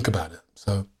even think about it.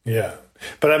 So yeah,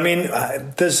 but I mean,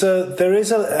 there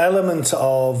is an element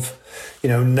of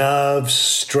nerves,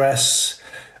 stress.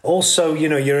 Also,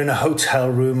 you're in a hotel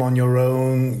room on your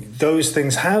own. Those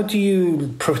things. How do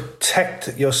you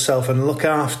protect yourself and look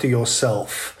after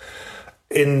yourself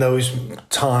in those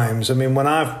times? I mean, when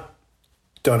I've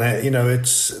done it,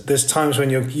 there's times when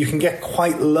you can get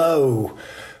quite low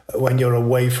when you're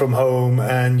away from home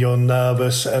and you're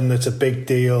nervous and it's a big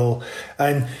deal.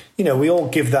 And, we all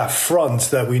give that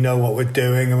front that we know what we're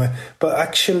doing. But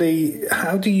actually,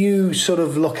 how do you sort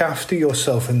of look after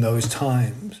yourself in those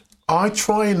times? It's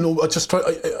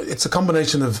a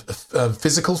combination of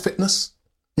physical fitness.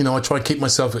 I try to keep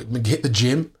myself, hit the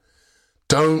gym.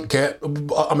 I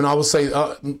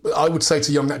would say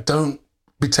to young men, don't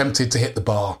be tempted to hit the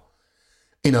bar.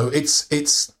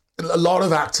 It's a lot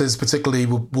of actors particularly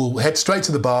will head straight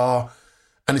to the bar,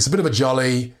 and it's a bit of a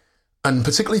jolly, and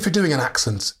particularly if you're doing an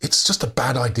accent, it's just a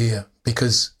bad idea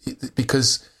because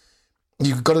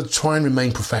you've got to try and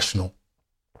remain professional.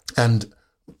 And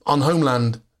on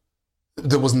Homeland,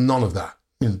 there was none of that.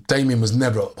 Damien was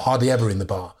hardly ever in the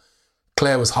bar.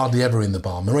 Claire was hardly ever in the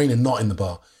bar. Marina not in the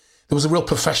bar. There was a real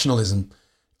professionalism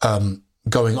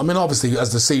going. I mean, obviously,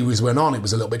 as the series went on, it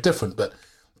was a little bit different. But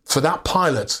for that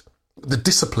pilot, the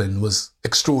discipline was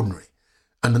extraordinary.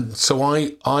 And so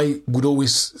I would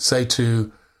always say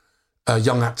to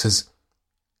young actors,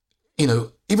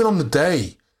 even on the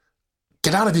day,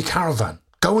 get out of your caravan.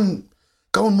 Go and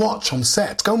watch on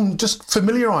set. Go and just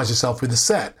familiarise yourself with the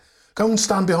set. Go and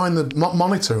stand behind the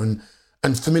monitor and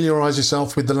familiarise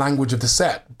yourself with the language of the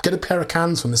set. Get a pair of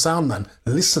cans from the sound man.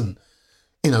 Listen,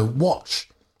 watch.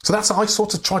 So that's how I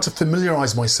sort of try to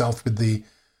familiarise myself with the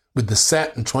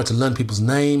set and try to learn people's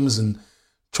names and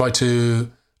try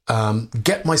to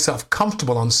get myself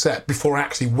comfortable on set before I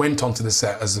actually went onto the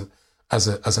set as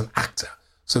an actor,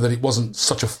 so that it wasn't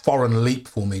such a foreign leap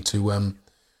for me to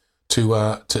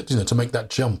make that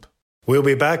jump. We'll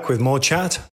be back with more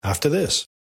chat after this.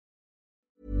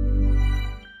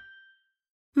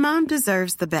 Mom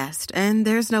deserves the best, and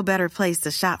there's no better place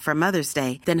to shop for Mother's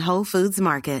Day than Whole Foods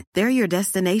Market. They're your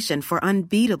destination for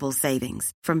unbeatable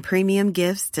savings, from premium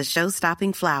gifts to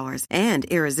show-stopping flowers and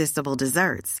irresistible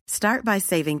desserts. Start by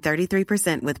saving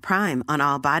 33% with Prime on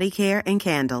all body care and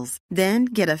candles. Then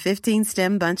get a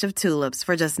 15-stem bunch of tulips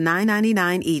for just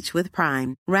 $9.99 each with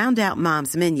Prime. Round out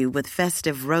Mom's menu with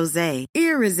festive rosé,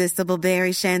 irresistible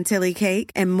berry chantilly cake,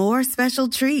 and more special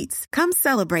treats. Come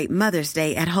celebrate Mother's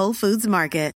Day at Whole Foods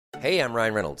Market. Hey, I'm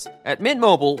Ryan Reynolds. At Mint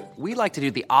Mobile, we like to do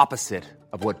the opposite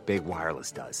of what Big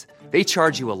Wireless does. They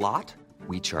charge you a lot,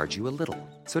 we charge you a little.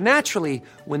 So naturally,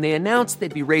 when they announced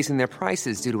they'd be raising their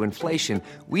prices due to inflation,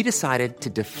 we decided to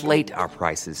deflate our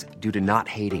prices due to not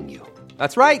hating you.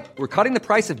 That's right. We're cutting the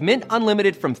price of Mint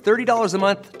Unlimited from $30 a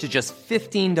month to just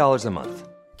 $15 a month.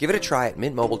 Give it a try at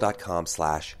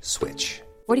mintmobile.com/switch.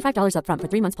 $45 up front for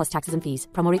 3 months plus taxes and fees.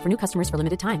 Promo rate for new customers for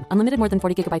limited time. Unlimited more than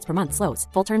 40 gigabytes per month. Slows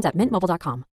full terms at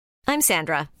mintmobile.com. I'm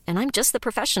Sandra, and I'm just the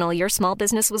professional your small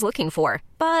business was looking for.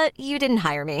 But you didn't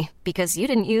hire me because you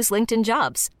didn't use LinkedIn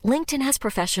Jobs. LinkedIn has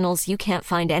professionals you can't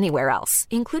find anywhere else,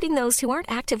 including those who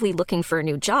aren't actively looking for a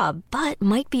new job, but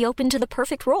might be open to the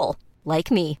perfect role, like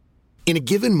me. In a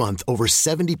given month, over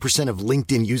 70% of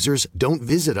LinkedIn users don't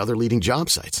visit other leading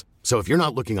job sites. So if you're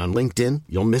not looking on LinkedIn,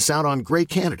 you'll miss out on great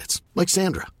candidates like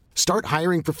Sandra. Start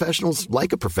hiring professionals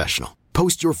like a professional.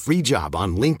 Post your free job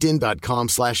on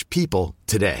linkedin.com/people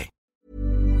today.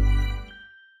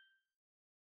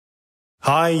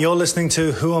 Hi, you're listening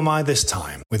to Who Am I This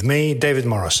Time? With me, David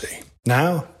Morrissey.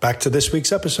 Now, back to this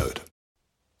week's episode.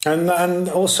 And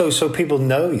also so people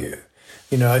know you.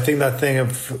 I think that thing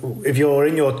of if you're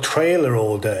in your trailer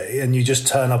all day and you just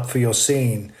turn up for your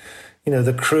scene,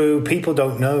 the crew, people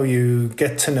don't know you,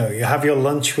 get to know you, have your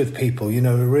lunch with people.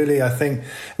 Really, I think,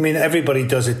 everybody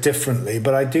does it differently,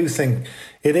 but I do think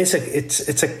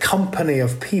it's a company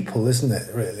of people, isn't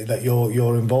it, really, that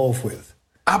you're involved with?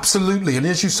 Absolutely. And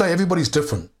as you say, everybody's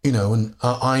different, and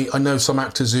I know some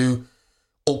actors who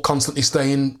all constantly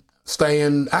stay in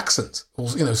accent, or,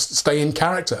 stay in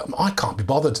character. I can't be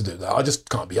bothered to do that. I just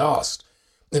can't be asked.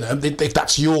 If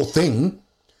that's your thing,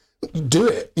 do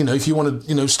it. If you want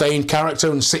to, stay in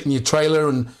character and sit in your trailer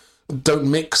and don't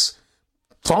mix,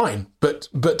 fine. But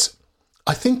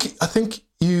I think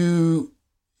you,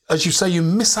 as you say, you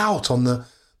miss out on the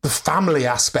family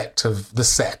aspect of the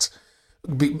set,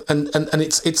 and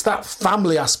it's that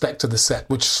family aspect of the set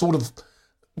which sort of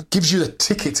gives you the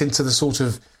ticket into the sort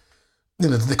of,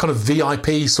 the kind of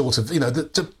VIP sort of,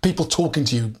 the people talking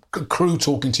to you, crew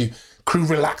talking to you, crew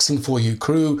relaxing for you,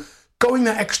 crew going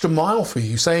that extra mile for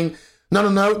you, saying, no,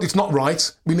 it's not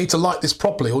right, we need to light this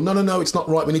properly, or no, it's not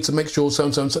right, we need to make sure so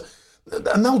and so and so.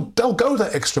 And they'll go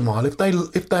that extra mile if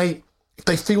they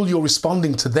feel you're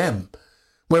responding to them.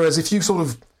 Whereas if you sort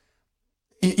of,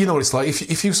 what it's like,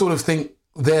 if you sort of think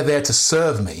they're there to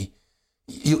serve me,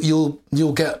 you'll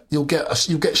get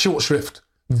short shrift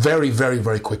very, very,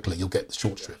 very quickly. You'll get the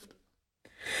short shrift.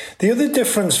 The other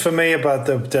difference for me about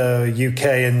the UK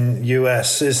and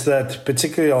US is that,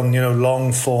 particularly on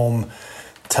long form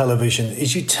television,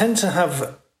 is you tend to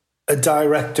have a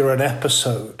director an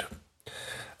episode,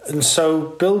 and so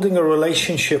building a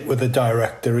relationship with a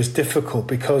director is difficult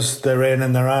because they're in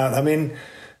and they're out.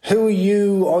 Who are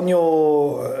you on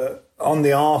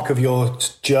the arc of your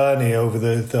journey over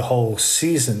the whole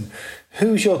season?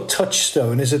 Who's your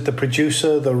touchstone? Is it the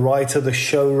producer, the writer, the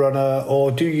showrunner, or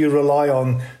do you rely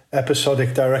on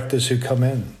episodic directors who come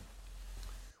in?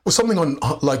 Well, something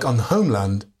on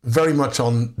Homeland, very much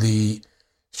on the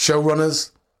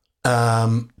showrunners,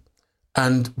 and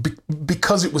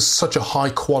because it was such a high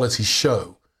quality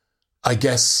show, I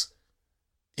guess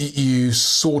you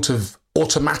sort of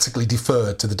automatically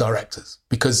deferred to the directors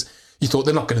because you thought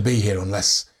they're not going to be here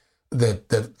unless they're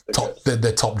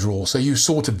top drawer. So you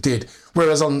sort of did.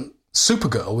 Whereas on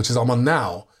Supergirl, which is I'm on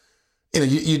now,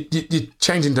 you're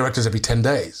changing directors every 10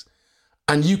 days.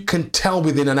 And you can tell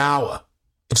within an hour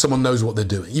if someone knows what they're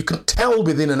doing. You can tell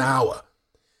within an hour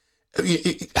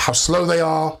how slow they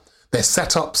are, their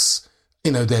setups,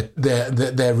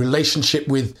 their relationship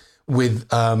with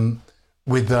running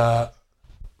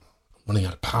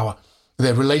out of power,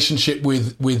 their relationship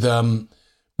with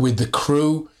the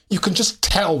crew. You can just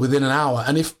tell within an hour.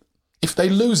 And if they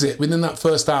lose it within that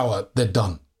first hour, they're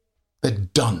done. They're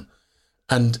done.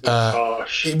 And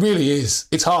it really is.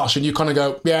 It's harsh. And you kind of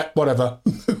go, yeah, whatever.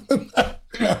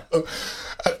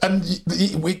 And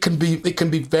it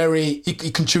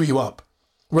can chew you up.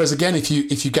 Whereas again, if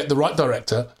you get the right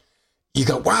director, you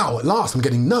go, wow, at last I'm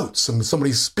getting notes and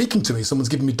somebody's speaking to me, someone's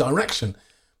giving me direction.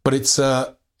 But it's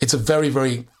a very,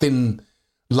 very thin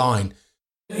line.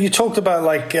 You talked about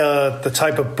the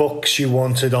type of books you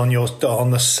wanted on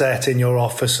the set in your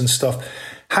office and stuff.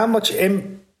 How much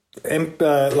input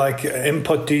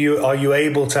are you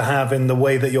able to have in the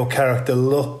way that your character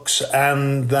looks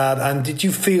and did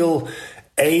you feel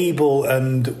able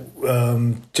and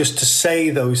just to say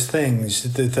those things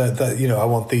that I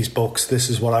want these books, this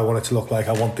is what I want it to look like,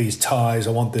 I want these ties,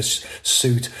 I want this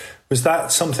suit. Was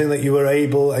that something that you were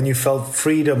able and you felt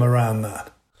freedom around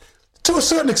that? To a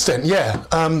certain extent, yeah,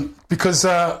 because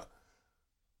I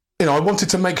wanted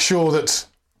to make sure that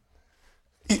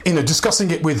discussing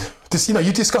it with this,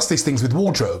 you discuss these things with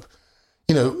wardrobe.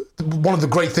 One of the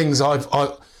great things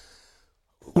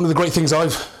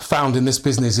I've found in this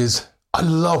business is I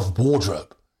love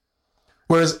wardrobe.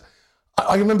 Whereas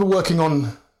I remember working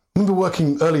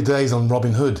early days on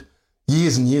Robin Hood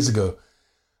years and years ago.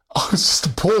 I was just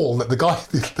appalled that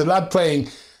the lad playing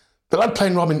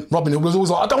Robin Hood was always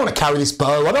like, I don't want to carry this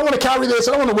bow, I don't want to carry this,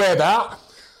 I don't want to wear that.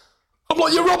 I'm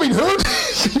like, you're Robin Hood,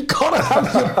 you've got to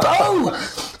have your bow.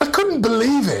 I couldn't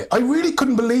believe it. I really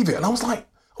couldn't believe it. And I was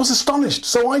astonished.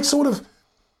 So I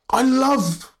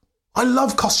love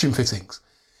costume fittings.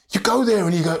 You go there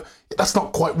and you go, that's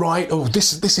not quite right. Oh,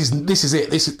 this is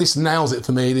it. This nails it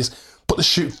for me. But the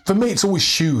shoe, for me, it's always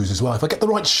shoes as well. If I get the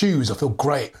right shoes, I feel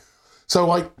great.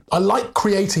 So I like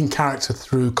creating character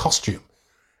through costume.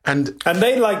 And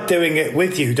they like doing it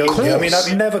with you, don't you?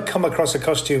 I've never come across a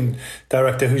costume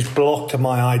director who's blocked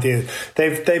my idea.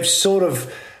 They've sort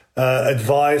of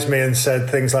advised me and said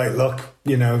things like, look,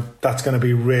 you know, that's going to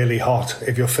be really hot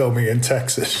if you're filming in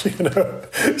Texas, you know,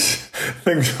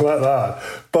 things like that.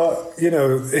 But, you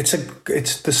know,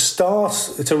 it's the start.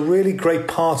 It's a really great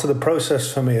part of the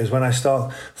process for me is when I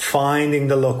start finding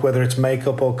the look, whether it's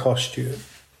makeup or costume.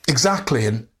 Exactly.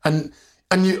 And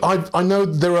I know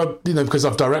there are, you know, because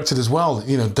I've directed as well,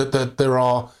 you know, that there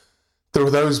are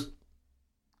those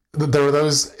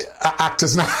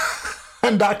actors now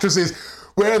and actresses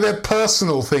where their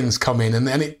personal things come in, and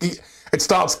then it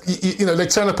starts, you know, they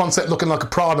turn up on set looking like a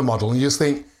Prada model, and you just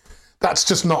think, that's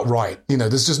just not right. You know,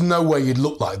 there's just no way you'd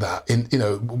look like that in, you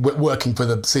know, working for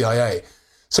the CIA.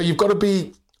 So you've got to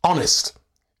be honest,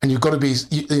 and you've got to be,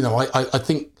 you know, I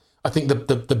think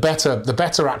the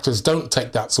better actors don't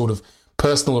take that sort of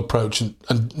personal approach and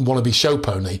want to be show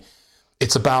pony.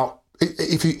 It's about,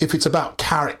 if it's about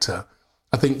character,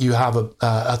 I think you have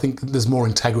I think there's more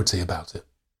integrity about it.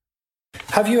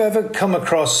 Have you ever come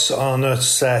across on a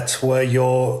set where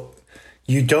you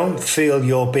don't feel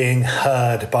you're being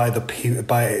heard by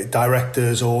by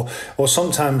directors or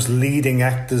sometimes leading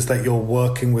actors that you're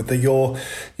working with, that your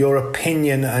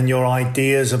opinion and your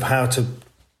ideas of how to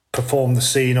perform the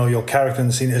scene or your character in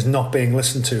the scene is not being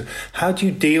listened to? How do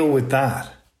you deal with that?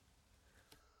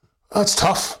 That's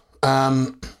tough.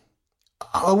 I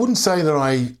wouldn't say that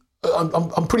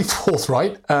I'm pretty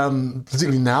forthright,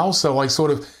 particularly now. So I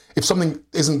sort of, if something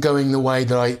isn't going the way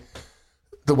that I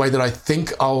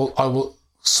think, I will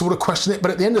sort of question it.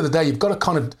 But at the end of the day, you've got to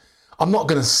kind of, I'm not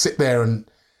going to sit there and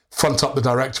front up the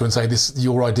director and say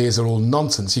your ideas are all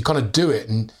nonsense. You kind of do it,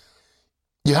 and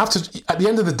you have to. At the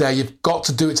end of the day, you've got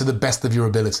to do it to the best of your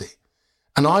ability.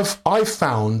 And I've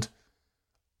found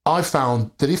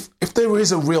that if there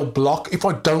is a real block, if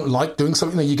I don't like doing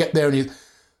something, then you get there and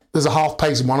there's a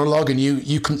half-page monologue, and you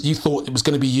thought it was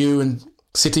going to be you and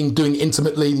sitting doing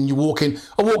intimately, and you walk in.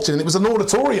 I walked in and it was an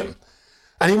auditorium,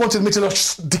 and he wanted me to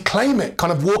just declaim it,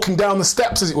 kind of walking down the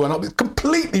steps, as it were. And I was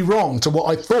completely wrong to what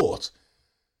I thought.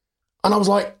 And I was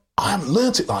like, I haven't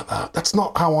learnt it like that. That's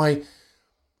not how I.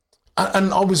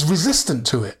 And I was resistant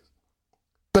to it.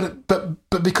 But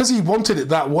because he wanted it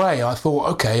that way, I thought,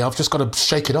 okay, I've just got to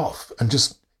shake it off and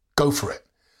just go for it.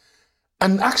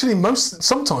 And actually,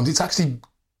 sometimes it's actually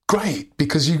great,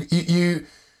 because you're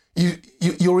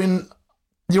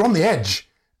on the edge.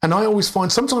 And I always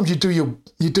find sometimes you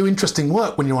do interesting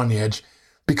work when you're on the edge,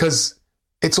 because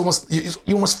it's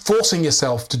you're almost forcing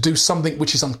yourself to do something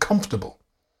which is uncomfortable.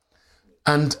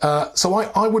 And so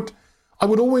I would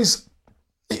always,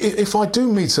 if I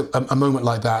do meet a moment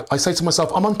like that, I say to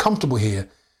myself, I'm uncomfortable here.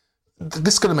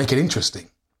 This is going to make it interesting.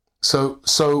 So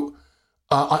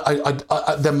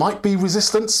there might be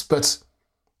resistance, but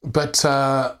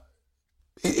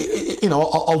you know,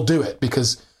 I'll do it,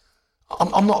 because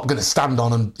I'm not going to stand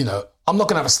on and, you know, I'm not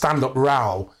going to have a stand-up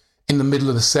row in the middle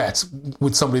of the set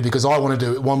with somebody because I want to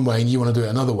do it one way and you want to do it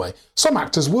another way. Some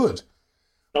actors would.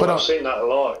 But I've seen that a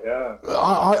lot, yeah.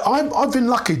 I've been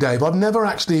lucky, Dave. I've never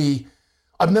actually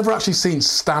seen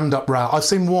stand-up row. I've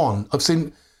seen one. Old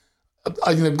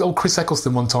Chris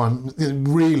Eccleston one time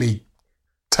really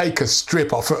take a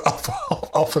strip off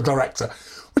a director,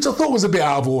 which I thought was a bit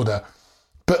out of order.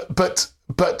 But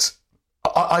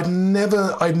I've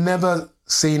never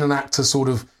seen an actor sort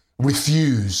of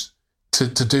refuse to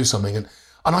do something, and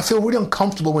I feel really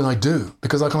uncomfortable when I do,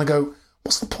 because I kind of go,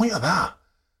 what's the point of that?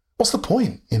 What's the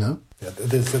point, you know? Yeah,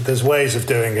 there's ways of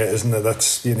doing it, isn't there?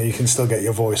 That's, you know, you can still get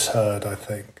your voice heard, I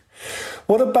think.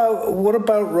 What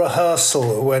about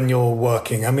rehearsal when you're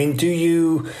working? I mean, do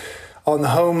you, on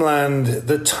Homeland,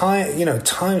 the time, you know,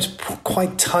 time's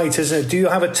quite tight, isn't it? Do you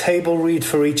have a table read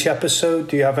for each episode?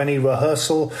 Do you have any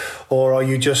rehearsal, or are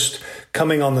you just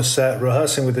coming on the set,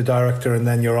 rehearsing with the director, and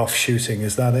then you're off shooting?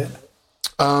 Is that it?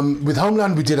 With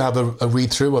Homeland, we did have a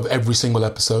read-through of every single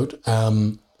episode,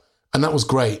 and that was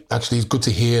great. Actually, it's good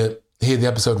to hear the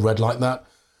episode read like that.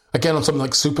 Again, on something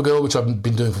like Supergirl, which I've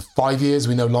been doing for 5 years,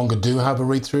 we no longer do have a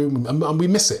read-through, and we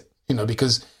miss it, you know,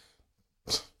 because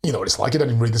you know what it's like. You don't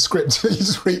even read the script. You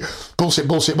just read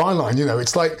bullshit, my line. You know,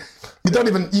 it's like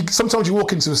sometimes you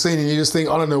walk into a scene and you just think,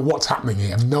 I don't know what's happening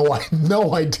here. I have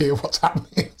no idea what's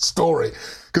happening in the story,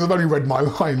 because I've only read my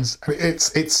lines.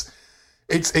 And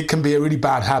it can be a really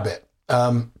bad habit.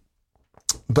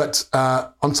 But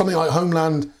on something like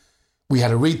Homeland, we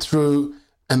had a read through,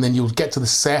 and then you'll get to the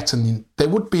set, and there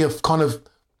would be a kind of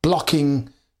blocking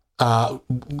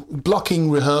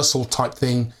rehearsal type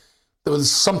thing. There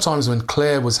was sometimes when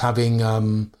Claire was having,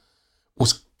 when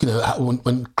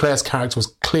Claire's character was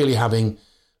clearly having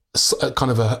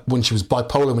when she was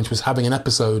bipolar, when she was having an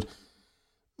episode,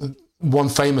 one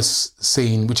famous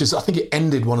scene, which is, I think it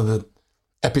ended one of the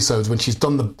episodes when she's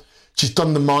done she's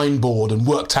done the mind board and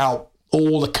worked out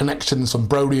all the connections from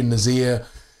Brody and Nazir,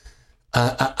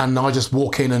 and I just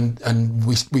walk in and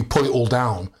we pull it all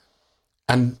down,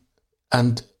 and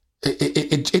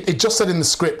it just said in the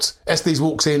script, Estes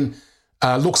walks in,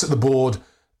 looks at the board,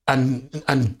 and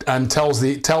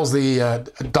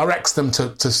directs them to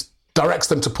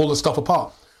pull the stuff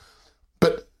apart.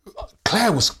 But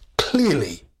Claire was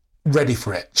clearly ready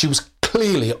for it. She was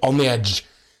clearly on the edge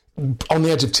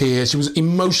of tears. She was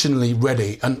emotionally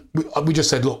ready, and we just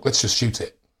said, "Look, let's just shoot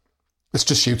it. Let's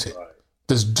just shoot it." Right.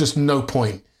 There's just no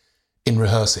point in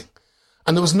rehearsing,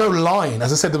 and there was no line.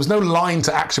 As I said, there was no line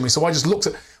to action me. So I just looked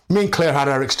at me and Claire had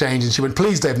our exchange, and she went,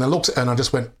 "Please, Dave," and I looked at her and I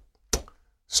just went,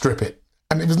 "Strip it."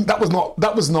 And it was not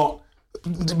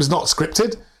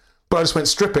scripted, but I just went,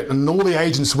 "Strip it," and all the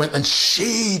agents went, and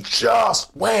she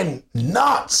just went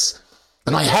nuts.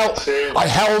 And I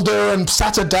held her and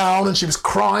sat her down, and she was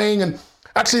crying. And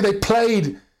actually, they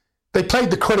played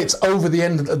the credits over the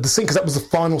end of the scene, because that was the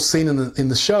final scene in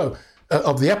the show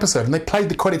of the episode, and they played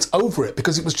the credits over it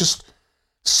because it was just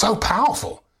so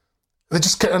powerful. They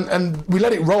just and we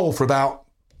let it roll for about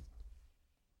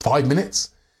 5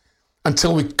 minutes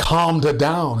until we calmed her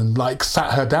down and like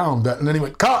sat her down. And then he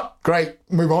went, "Cut, great,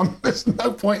 move on." There's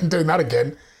no point in doing that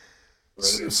again.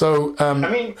 So, I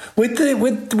mean, with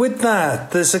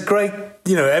that, there's a great,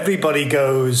 everybody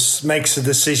makes a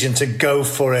decision to go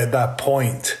for it at that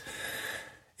point.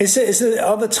 Is there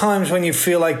other times when you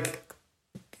feel like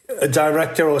a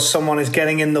director or someone is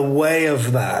getting in the way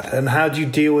of that? And how do you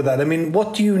deal with that? I mean,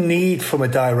 what do you need from a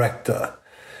director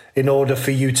in order for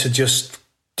you to just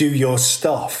do your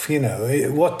stuff?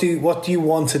 What do you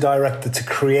want a director to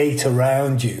create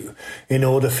around you in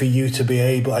order for you to be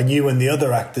able, and you and the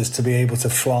other actors to be able to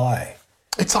fly?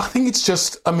 I think it's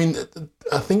just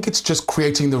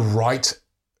creating the right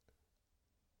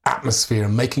atmosphere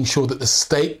and making sure that the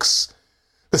stakes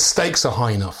are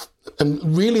high enough,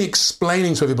 and really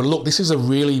explaining to everybody, look, this is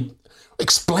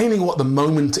explaining what the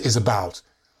moment is about.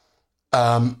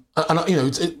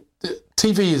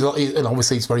 TV is,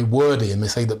 obviously it's very wordy, and they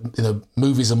say that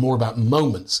movies are more about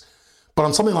moments. But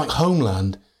on something like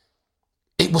Homeland,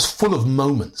 it was full of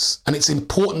moments, and it's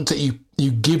important that you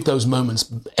give those moments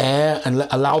air and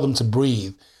allow them to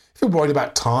breathe. If you're worried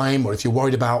about time, or if you're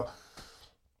worried about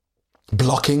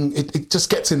blocking, it just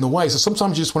gets in the way. So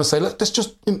sometimes you just want to say, let's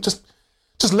just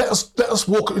let us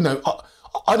walk.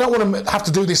 I don't want to have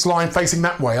to do this line facing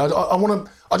that way. I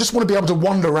just want to be able to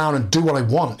wander around and do what I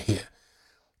want here.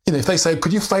 If they say,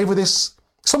 "Could you favour this?"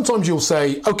 Sometimes you'll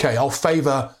say, "Okay, I'll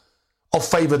favour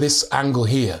this angle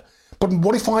here." But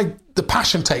what if the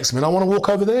passion takes me and I want to walk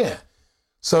over there?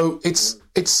 So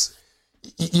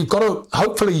you've got to,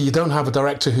 hopefully you don't have a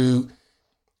director who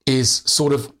is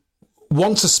sort of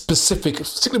wants a specific,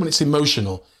 particularly when it's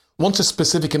emotional, wants a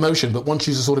specific emotion, but wants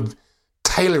you to sort of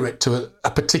tailor it to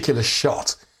a particular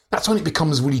shot. That's when it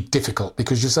becomes really difficult,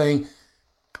 because you're saying,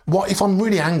 what if I'm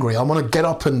really angry? I want to get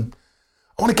up,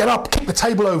 kick the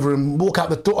table over and walk out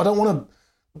the door. I don't want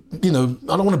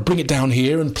to bring it down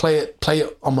here and play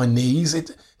it on my knees.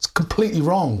 It's completely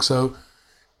wrong. So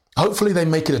hopefully they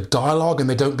make it a dialogue and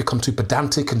they don't become too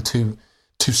pedantic and too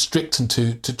strict and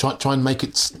to try and make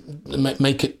it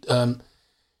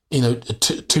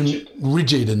too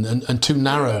rigid and too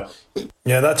narrow.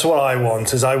 Yeah, that's what I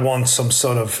want. I want some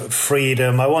sort of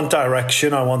freedom. I want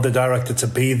direction. I want the director to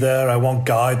be there. I want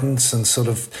guidance and sort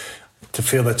of to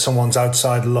feel that someone's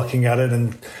outside looking at it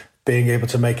and being able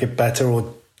to make it better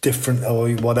or different or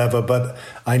whatever. But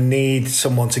I need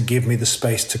someone to give me the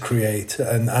space to create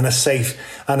and a safe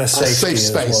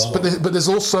space. Well. But there's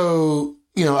also,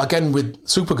 again with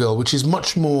Supergirl, which is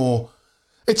much more,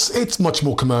 it's much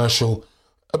more commercial,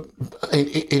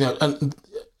 and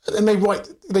they write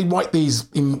these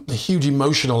huge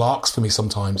emotional arcs for me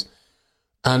sometimes,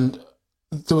 and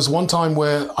there was one time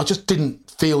where I just didn't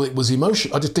feel it was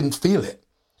emotion. I just didn't feel it.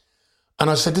 And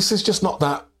I said, this is just not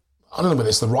that, I don't know whether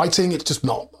it's the writing, it's just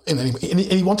not, and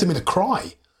he wanted me to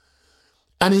cry.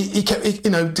 And he kept,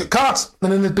 cut! And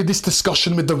then there'd be this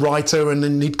discussion with the writer, and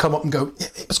then he'd come up and go, yeah,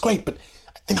 it was great, but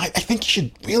I think you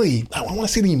should really, I want to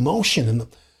see the emotion. And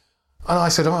I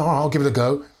said, all right, I'll give it a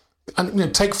go.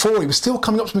 And, take 4, he was still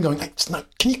coming up to me going, hey,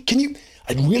 can you,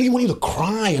 I really want you to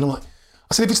cry. And I'm like,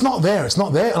 I said, if it's not there, it's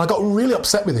not there. And I got really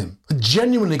upset with him. I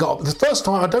genuinely got, the first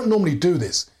time, I don't normally do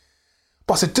this.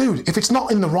 But I said, dude, if it's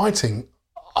not in the writing,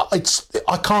 I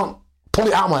can't pull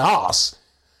it out of my arse.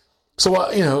 So,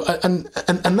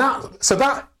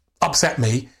 that upset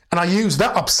me. And I used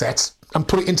that upset and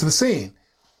put it into the scene.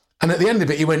 And at the end of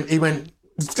it, he went,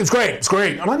 it's great.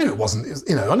 And I knew it wasn't,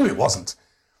 I knew it wasn't.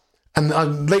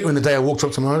 And later in the day, I walked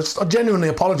up to him and I genuinely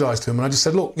apologised to him. And I just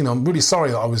said, look, I'm really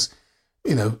sorry that I was,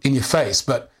 in your face,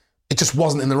 but it just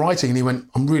wasn't in the writing. And he went,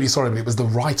 I'm really sorry, but it was the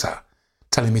writer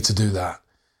telling me to do that.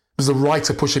 It was the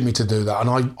writer pushing me to do that.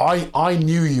 And I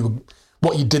knew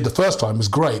what you did the first time was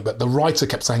great, but the writer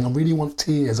kept saying, I really want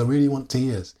tears. I really want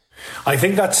tears. I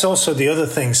think that's also the other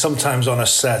thing sometimes on a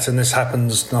set, and this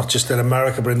happens not just in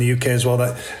America but in the UK as well,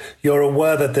 that you're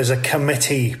aware that there's a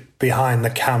committee behind the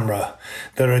camera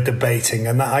that are debating,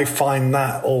 and I find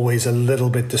that always a little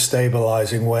bit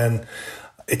destabilising when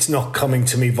it's not coming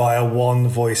to me via one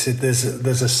voice.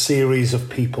 There's a series of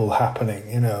people happening,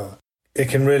 It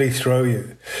can really throw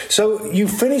you. So you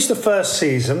finish the first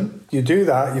season, you do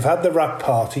that, you've had the wrap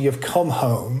party, you've come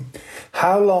home.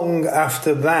 How long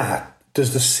after that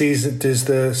does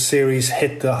the series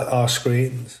hit our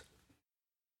screens?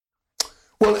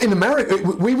 Well, in America,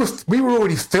 we were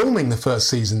already filming the first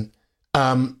season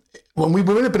when we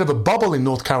were in a bit of a bubble in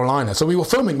North Carolina. So we were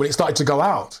filming when it started to go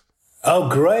out. Oh,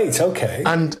 great! Okay.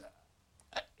 And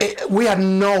we had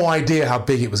no idea how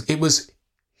big it was. It was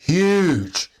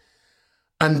huge,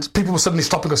 and people were suddenly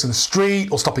stopping us in the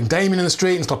street, or stopping Damien in the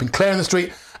street, and stopping Claire in the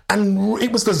street. And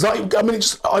it was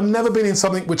I've never been in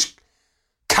something which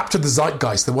captured the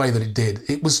zeitgeist the way that it did.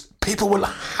 It was, people were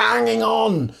hanging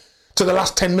on to the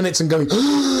last 10 minutes and going,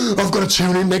 I've got to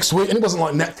tune in next week. And it wasn't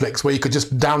like Netflix where you could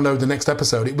just download the next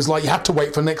episode. It was like you had to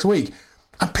wait for next week.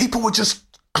 And people were just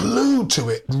glued to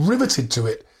it, riveted to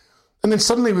it. And then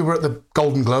suddenly we were at the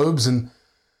Golden Globes, and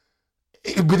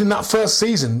within that first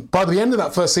season, by the end of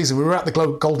that first season, we were at the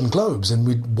Golden Globes and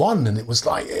we'd won, and it was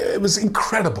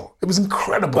incredible. It was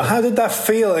incredible. But how did that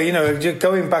feel,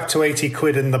 going back to 80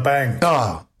 quid in the bank?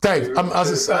 Oh, Dave,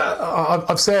 as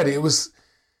I've said, it was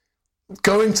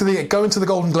going to the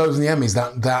Golden Globes and the Emmys,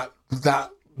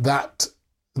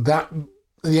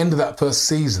 the end of that first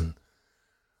season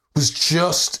was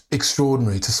just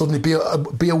extraordinary. To suddenly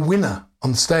be a winner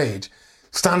on stage,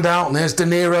 stand out, and there's De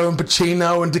Niro and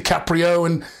Pacino and DiCaprio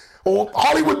and or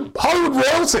Hollywood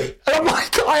royalty, and I'm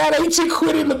like, I had 80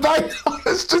 quid in the bank.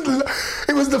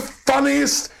 It was the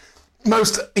funniest,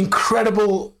 most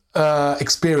incredible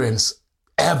experience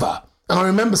ever. And I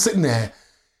remember sitting there,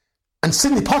 and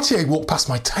Sidney Poitier walked past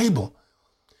my table,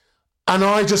 and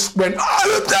I just went,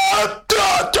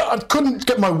 I couldn't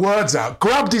get my words out,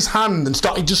 grabbed his hand and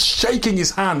started just shaking his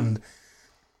hand.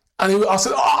 And I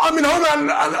said, I'm in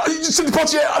Homeland, and Sidney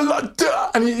Poitier,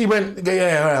 and he went,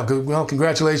 well,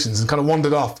 congratulations, and kind of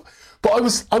wandered off. But I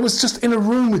was just in a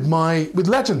room with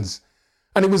legends,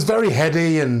 and it was very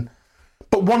heady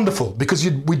but wonderful because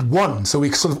we'd won, so we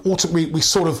were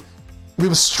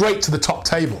straight to the top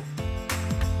table.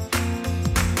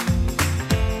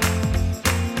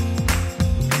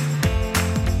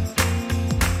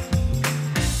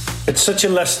 It's such a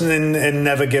lesson in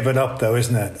never giving up, though,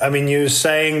 isn't it? I mean, you were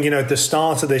saying, at the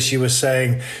start of this, you were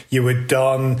saying you were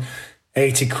done,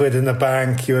 80 quid in the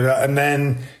bank, and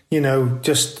then,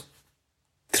 just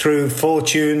through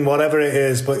fortune, whatever it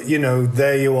is, but,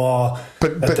 there you are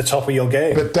at the top of your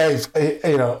game. But Dave, do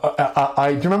you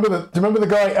remember the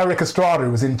guy Eric Estrada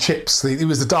who was in Chips? He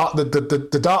was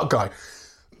the dark guy.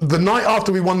 The night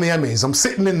after we won the Emmys, I'm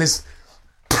sitting in this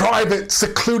private,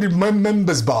 secluded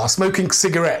members bar, smoking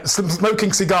cigars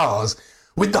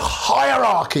with the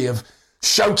hierarchy of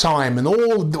Showtime, and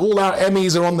all our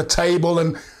Emmys are on the table,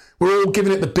 and we're all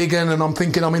giving it the big one, and I'm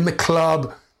thinking I'm in the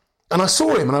club. And I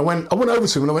saw him, and I went over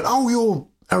to him, and I went, oh, you're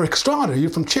Eric Estrada,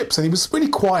 you're from Chips. And he was really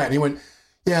quiet, and he went,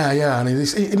 yeah. And he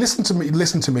listened to me,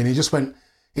 and he just went,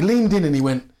 he leaned in, and he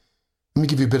went, let me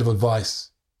give you a bit of advice.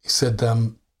 He said,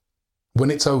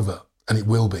 when it's over, and it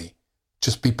will be,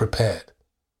 just be prepared.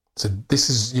 So he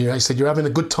said, you're having a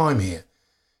good time here.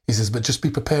 He says, but just be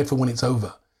prepared for when it's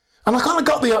over. And I kind of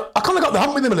got the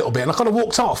hump with him a little bit, and I kind of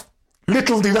walked off.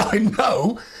 Little did I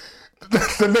know,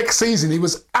 the next season he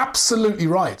was absolutely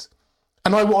right,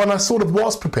 and I sort of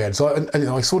was prepared. So I don't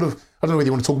know whether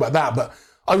you want to talk about that, but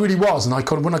I really was. And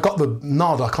when I got the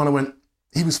nod, I kind of went,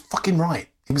 he was fucking right.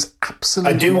 He was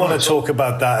absolutely right. I do want to talk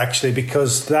about that actually,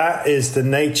 because that is the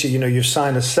nature. You've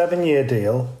signed a 7-year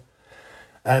deal.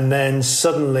 And then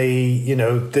suddenly,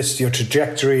 your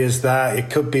trajectory is that,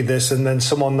 it could be this, and then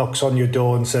someone knocks on your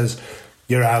door and says,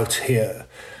 you're out here.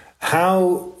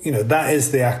 How, that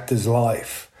is the actor's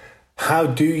life. How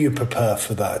do you prepare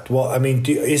for that?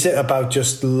 Is it about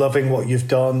just loving what you've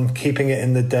done, keeping it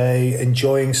in the day,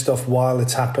 enjoying stuff while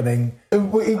it's happening? It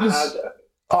was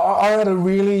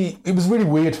really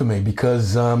weird for me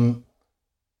because, as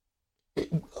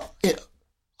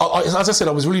I said,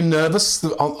 I was really nervous in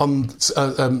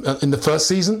the first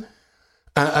season,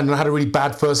 and I had a really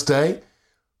bad first day.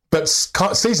 But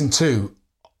season 2,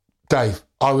 Dave,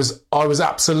 I was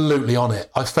absolutely on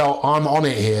it. I felt I'm on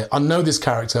it here. I know this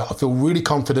character. I feel really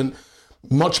confident,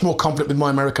 much more confident with my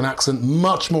American accent,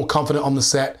 much more confident on the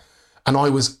set, and I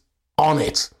was on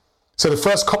it. So the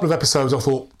first couple of episodes, I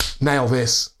thought, nail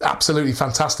this, absolutely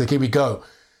fantastic. Here we go.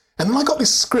 And then I got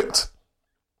this script,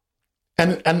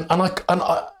 and it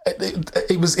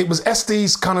was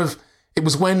Estie's kind of. It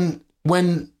was when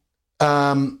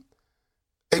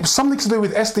it was something to do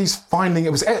with Estie's finding.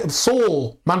 It was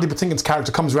Saul, Mandy Patinkin's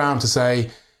character, comes around to say,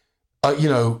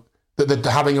 that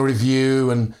they're having a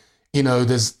review, and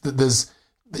there's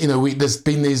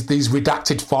been these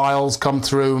redacted files come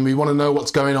through, and we want to know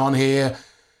what's going on here.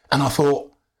 And I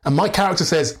thought, and my character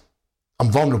says, I'm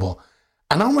vulnerable.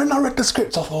 And then when I read the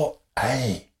script, I thought,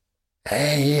 hey,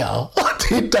 yo, I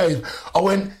did, Dave. I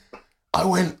went,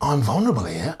 I'm vulnerable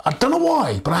here. I don't know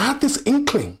why, but I had this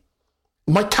inkling.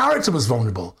 My character was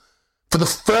vulnerable for the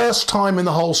first time in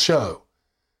the whole show.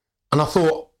 And I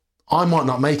thought, I might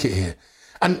not make it here.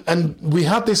 And we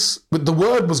had this, the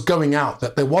word was going out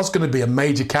that there was going to be a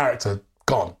major character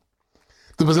gone.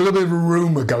 There was a little bit of a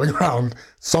rumour going around,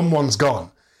 someone's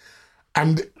gone.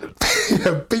 And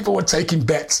people were taking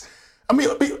bets. I mean,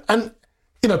 and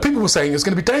people were saying it's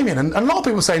going to be Damien. And a lot of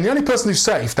people were saying the only person who's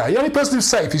safe, Dave, the only person who's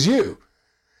safe is you.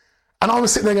 And I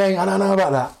was sitting there going, I don't know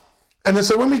about that. And then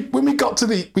so when we got to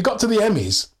the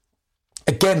Emmys,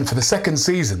 again for the second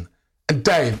season, and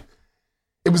Dave,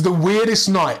 it was the weirdest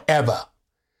night ever,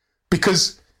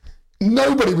 because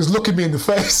nobody was looking me in the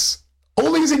face.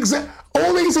 All these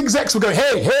execs were going,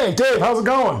 hey, Dave, how's it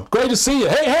going? Great to see you.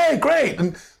 Hey, great.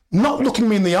 And not looking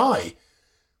me in the eye.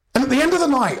 And at the end of the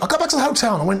night, I got back to the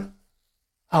hotel and I went,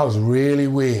 that was really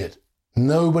weird.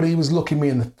 Nobody was looking me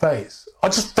in the face. I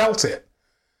just felt it.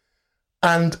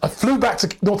 And I flew back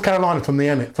to North Carolina from the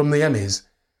Emmys,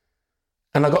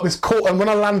 and I got this call. And when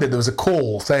I landed, there was a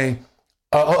call saying,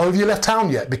 have you left town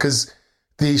yet? Because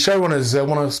the showrunners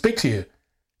want to speak to you.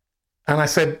 And I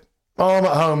said, I'm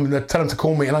at home. Tell them to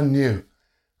call me. And I knew.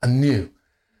 I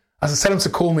said, tell them to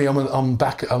call me. I'm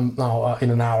back. In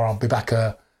an hour, I'll be back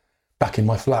in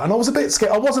my flat. And I was a bit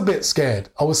scared.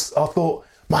 I thought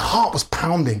my heart was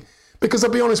pounding, because I'll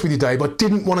be honest with you, Dave, I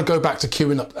didn't want to go back to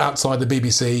queuing up outside the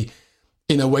BBC,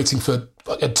 waiting for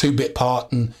a 2-bit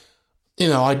part. And,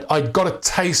 I got a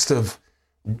taste of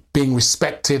being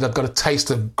respected. I've got a taste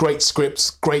of great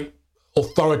scripts, great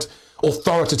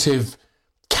authoritative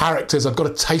characters. I've got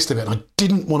a taste of it. And I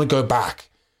didn't want to go back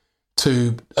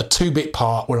to a 2-bit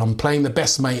part where I'm playing the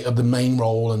best mate of the main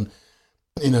role. And,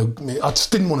 I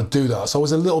just didn't want to do that. So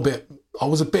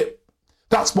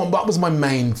that was my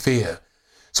main fear.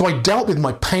 So I dealt with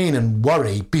my pain and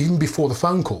worry even before the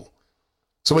phone call.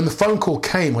 So when the phone call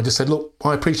came, I just said, look,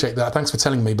 I appreciate that. Thanks for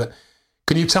telling me, but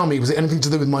can you tell me, was it anything to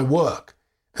do with my work?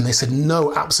 And they said,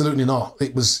 no, absolutely not.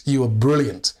 You were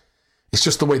brilliant. It's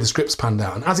just the way the scripts panned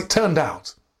out. And as it turned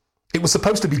out, it was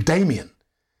supposed to be Damien.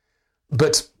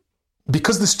 But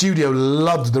because the studio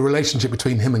loved the relationship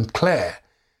between him and Claire,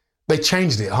 they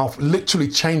literally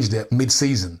changed it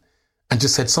mid-season and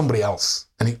just said somebody else.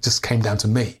 And it just came down to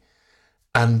me.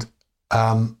 And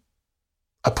I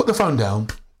put the phone down,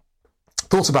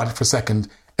 thought about it for a second,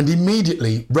 and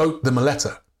immediately wrote them a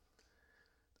letter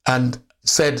and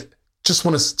said, just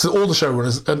want to all the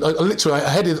showrunners, and I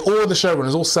headed all the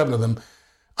showrunners, all 7 of them,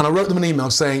 and I wrote them an email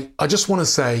saying, I just want to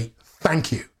say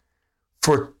thank you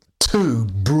for 2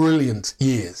 brilliant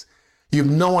years. You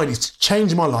have no idea, it's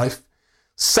changed my life,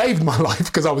 saved my life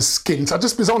because I was skint. I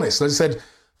just was honest. I just said,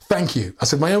 thank you. I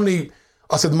said, my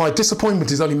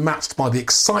disappointment is only matched by the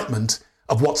excitement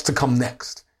of what's to come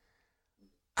next.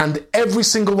 And every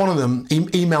single one of them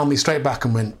emailed me straight back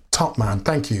and went, top man,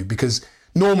 thank you. Because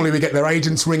normally we get their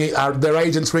agents ringing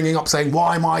up saying,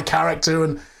 why my character?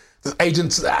 And the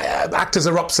actors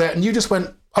are upset. And you just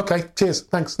went, okay, cheers,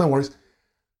 thanks, no worries.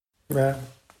 Yeah.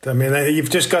 I mean, you've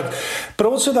just got... But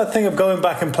also that thing of going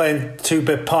back and playing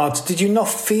 2-bit parts, did you not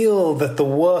feel that the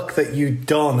work that you'd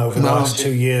done over the last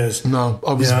 2 years... No,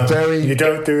 I was You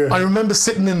don't do it. I remember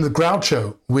sitting in the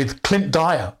Groucho with Clint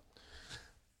Dyer,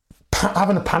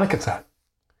 having a panic attack,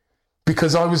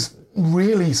 because I was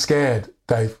really scared,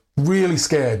 Dave, really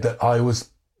scared that I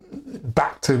was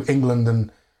back to England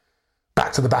and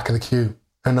back to the back of the queue.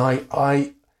 And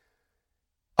I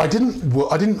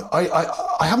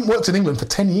haven't worked in England for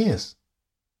 10 years.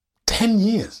 10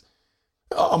 years.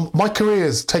 My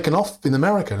career's taken off in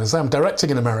America. As I say, I'm directing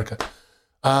in America.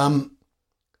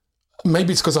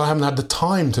 Maybe it's because I haven't had the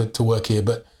time to work here,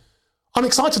 but I'm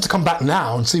excited to come back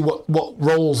now and see what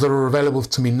roles that are available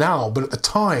to me now. But at the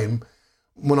time,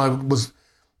 when I was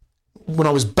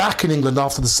back in England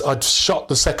after I'd shot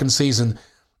the second season,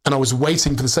 and I was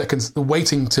waiting for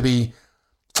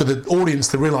for the audience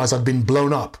to realise I'd been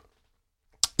blown up.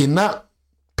 In that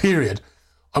period,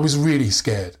 I was really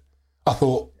scared. I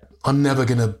thought, I'm never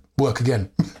going to work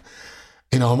again.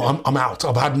 I'm out.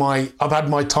 I've had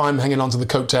my time hanging onto the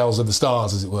coattails of the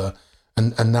stars, as it were,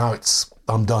 and now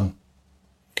I'm done.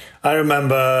 I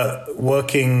remember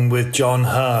working with John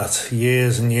Hurt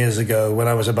years and years ago when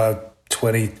I was about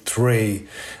 23,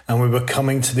 and we were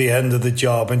coming to the end of the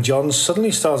job, and John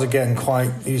suddenly started getting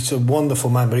he's a wonderful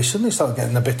man, but he suddenly started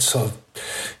getting a bit sort of,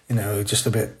 just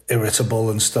a bit irritable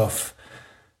and stuff.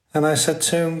 And I said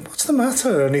to him, what's the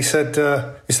matter? And he said,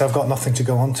 I've got nothing to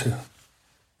go on to.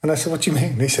 And I said, what do you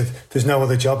mean? And he said, there's no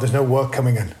other job, there's no work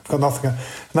coming in, I've got nothing.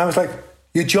 And I was like,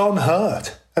 you're John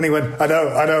Hurt. And he went, I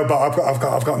know, but I've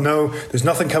got there's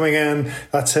nothing coming in.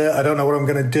 That's it. I don't know what I'm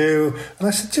going to do. And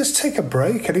I said, just take a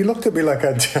break. And he looked at me like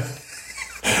I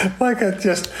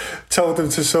just told him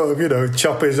to sort of,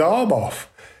 chop his arm off.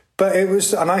 But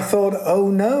and I thought,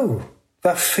 oh no,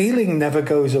 that feeling never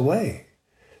goes away.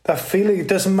 That feeling, it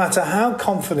doesn't matter how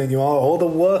confident you are, all the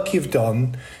work you've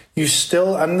done, you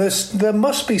still, and there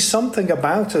must be something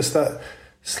about us that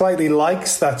slightly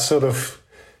likes that sort of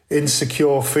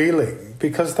insecure feeling,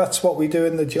 because that's what we do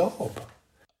in the job.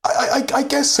 I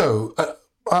guess so.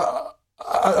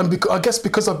 I guess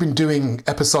because I've been doing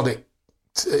episodic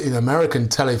American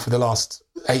telly for the last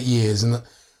 8 years, and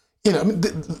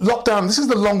lockdown, this is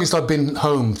the longest I've been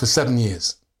home for 7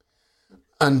 years.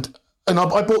 And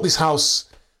I bought this house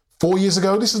 4 years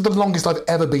ago. This is the longest I've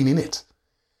ever been in it.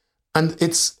 And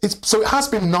so it has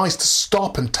been nice to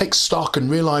stop and take stock and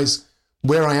realise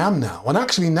where I am now. And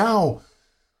actually now,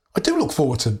 I do look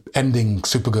forward to ending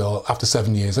Supergirl after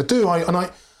 7 years. I do. I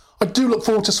do look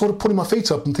forward to sort of putting my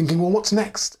feet up and thinking, well, what's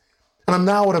next? And I'm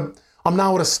now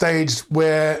at a stage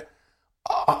where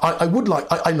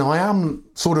I am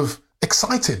sort of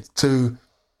excited to,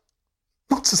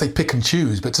 not to say pick and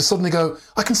choose, but to suddenly go,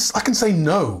 I can say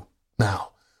no now.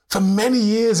 For many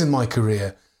years in my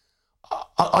career,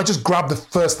 I just grabbed the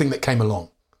first thing that came along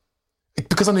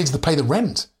because I needed to pay the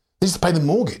rent, I needed to pay the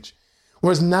mortgage.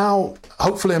 Whereas now,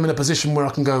 hopefully I'm in a position where I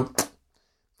can go,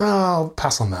 I'll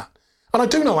pass on that. And I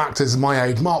do know actors my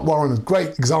age. Mark Warren, a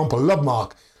great example. I love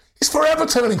Mark. He's forever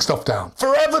turning stuff down.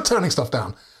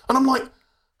 And I'm like,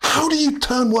 how do you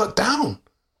turn work down?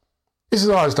 He says,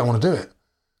 I just don't want to do it.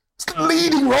 It's the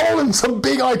leading role in some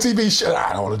big ITV show.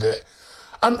 I don't want to do it.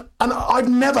 And I've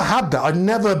never had that. I've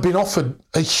never been offered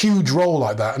a huge role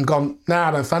like that and gone,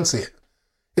 I don't fancy it.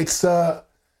 It's a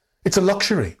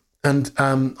luxury. And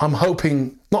I'm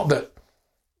hoping, not that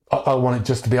I wanted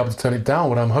just to be able to turn it down,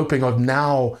 but I'm hoping I've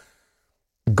now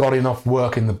got enough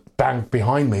work in the bank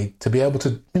behind me to be able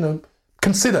to,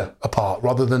 consider a part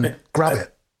rather than grab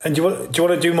it. And do you want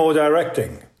to do more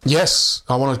directing? Yes,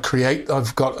 I want to create.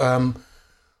 I've got a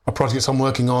project I'm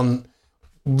working on,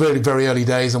 really very early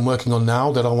days I'm working on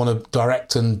now, that I want to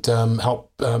direct and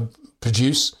help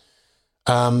produce.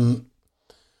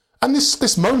 And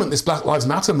this moment, this Black Lives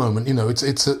Matter moment, I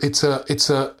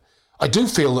do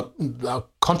feel that our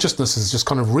consciousness has just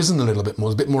kind of risen a little bit more.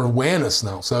 There's a bit more awareness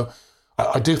now. So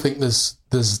I do think there's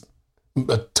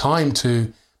a time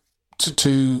to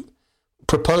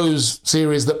propose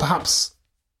series that perhaps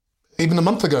even a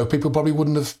month ago people probably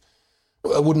wouldn't have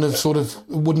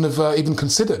even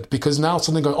considered, because now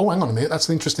suddenly going, oh, hang on a minute, that's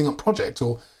an interesting project,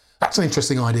 or that's an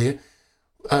interesting idea.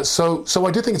 So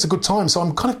I do think it's a good time. So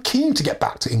I'm kind of keen to get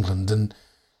back to England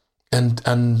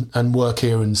and work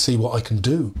here and see what I can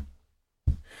do.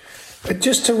 But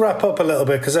just to wrap up a little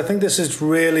bit, because I think this is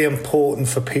really important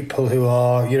for people who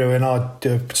are, in our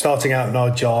starting out in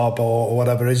our job or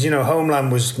whatever. Is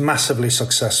Homeland was massively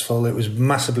successful. It was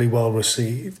massively well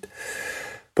received.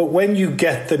 But when you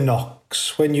get the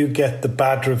knocks, when you get the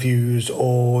bad reviews,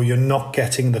 or you're not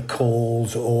getting the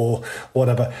calls or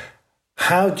whatever,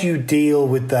 how do you deal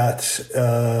with that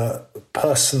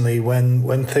personally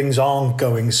when things aren't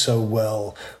going so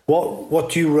well? What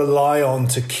do you rely on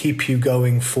to keep you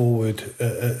going forward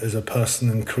as a person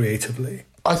and creatively?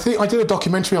 I think I did a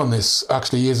documentary on this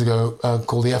actually years ago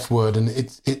called The F Word, and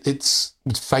it's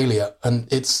failure,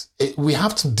 and you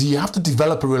have to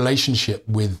develop a relationship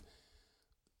with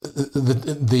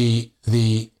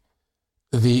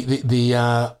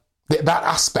that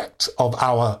aspect of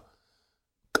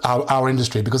our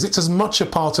industry, because it's as much a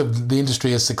part of the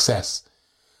industry as success.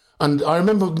 And I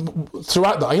remember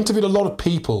throughout that, I interviewed a lot of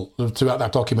people throughout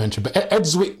that documentary, but Ed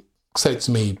Zwick said it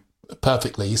to me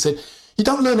perfectly. He said, you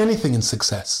don't learn anything in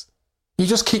success. You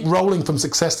just keep rolling from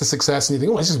success to success, and you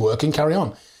think, oh, this is working, carry on.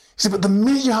 He said, but the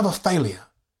minute you have a failure,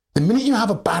 the minute you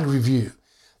have a bad review,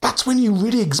 that's when you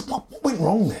really, what went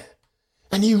wrong there?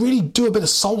 and you really do a bit of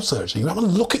soul searching. You have a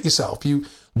look at yourself. You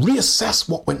reassess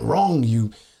what went wrong.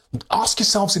 You ask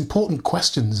yourselves important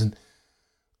questions, and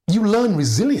you learn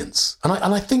resilience. And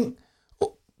I think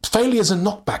failures and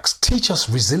knockbacks teach us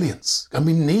resilience, and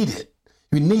we need it.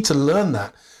 We need to learn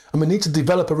that, and we need to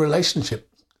develop a relationship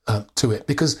to it,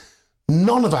 because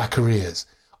none of our careers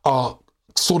are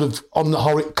sort of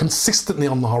consistently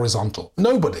on the horizontal.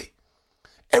 Nobody.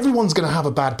 Everyone's going to have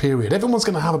a bad period. Everyone's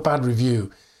going to have a bad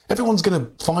review. Everyone's going to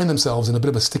find themselves in a bit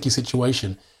of a sticky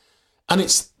situation. And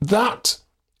it's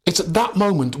at that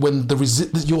moment when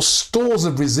your stores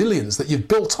of resilience that you've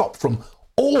built up from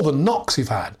all the knocks you've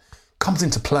had comes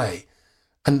into play.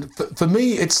 And for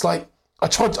me, it's like, I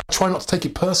try not to take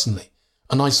it personally.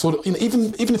 And I sort of,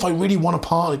 even if I really want a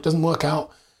part, it doesn't work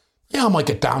out, yeah, I might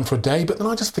get down for a day, but then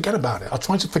I just forget about it. I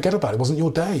try to forget about it. It wasn't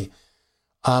your day.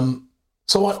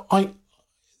 So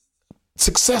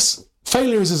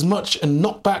failure is as much, and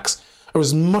knockbacks are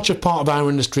as much a part of our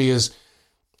industry as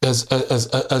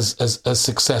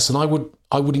success. And I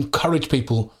would encourage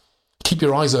people, keep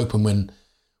your eyes open when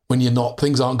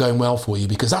things aren't going well for you,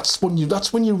 because that's when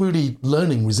you're really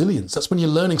learning resilience. That's when you're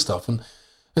learning stuff. And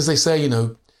as they say,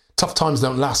 tough times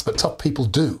don't last, but tough people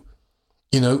do.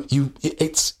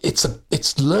 It's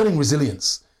learning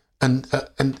resilience, and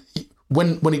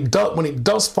when it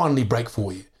does finally break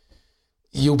for you,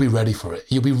 you'll be ready for it.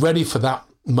 You'll be ready for that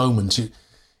moment.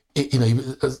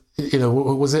 The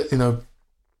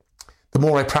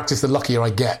more I practice, the luckier I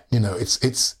get.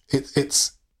 It's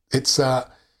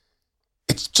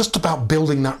just about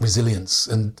building that resilience,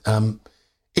 and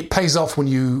it pays off when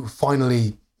you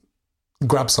finally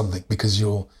grab something, because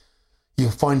you'll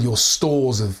find your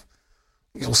stores of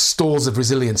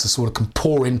resilience sort of can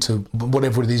pour into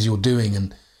whatever it is you're doing,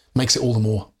 and makes it all the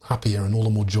more happier and all the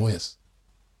more joyous.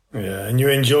 Yeah, and you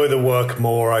enjoy the work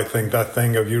more, I think, that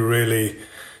thing of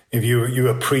if you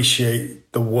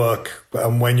appreciate the work,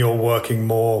 and when you're working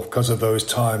more because of those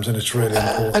times, and it's really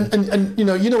important. And you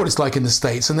know what it's like in the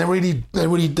States, and they're really they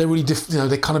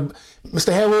kind of,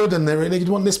 Mr. Harewood, and they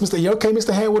want this, Mr. You okay,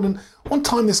 Mr. Harewood? And one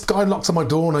time this guy knocked on my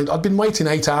door, and I'd been waiting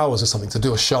 8 hours or something to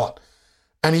do a shot,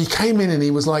 and he came in and he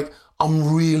was like,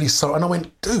 "I'm really sorry," and I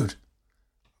went, "Dude,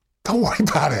 don't worry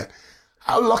about it.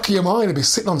 How lucky am I to be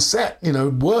sitting on set,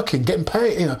 working, getting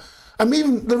paid, I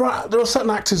mean, there are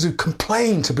certain actors who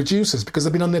complain to producers because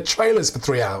they've been on their trailers for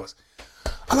 3 hours.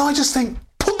 And I just think,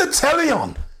 put the telly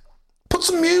on. Put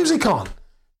some music on.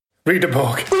 Read a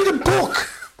book.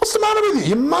 What's the matter with you?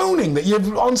 You're moaning that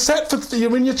you're on set,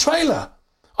 you're in your trailer.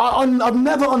 I've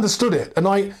never understood it. And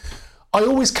I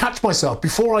always catch myself,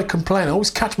 before I complain, I always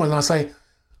catch myself and I say,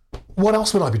 what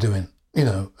else would I be doing?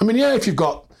 I mean, yeah, if you've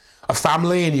got a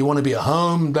family and you want to be at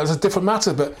home, that's a different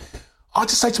matter. But I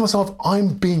just say to myself,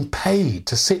 I'm being paid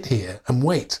to sit here and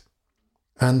wait.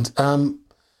 And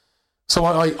so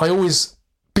I always,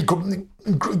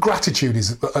 gratitude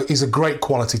is a great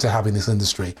quality to have in this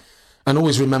industry. And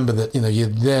always remember that, you're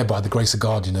there by the grace of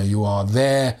God, you are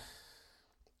there,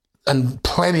 and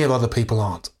plenty of other people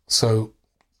aren't. So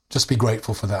just be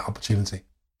grateful for that opportunity.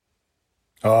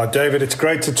 Oh, David, it's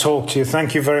great to talk to you.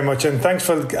 Thank you very much. And thanks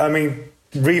for,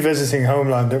 revisiting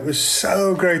Homeland. It was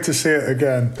so great to see it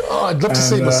again. Oh, I'd love to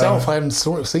see it myself. I haven't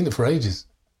seen it for ages.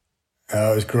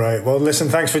 Oh, it was great. Well, listen,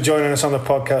 thanks for joining us on the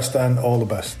podcast, and all the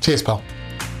best. Cheers, pal.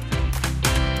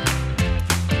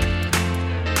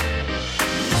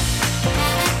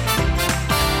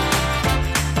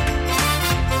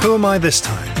 Who Am I This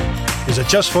Time is a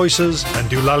Just Voices and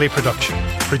Doolally production.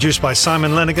 Produced by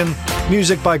Simon Lenigan.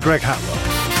 Music by Greg Hatlow.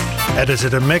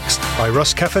 Edited and mixed by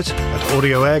Russ Keffert at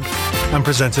Audio Egg, and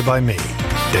presented by me,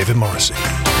 David Morrissey.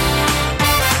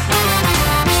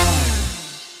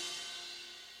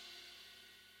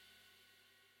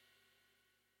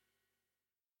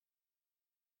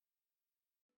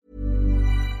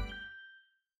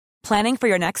 Planning for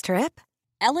your next trip?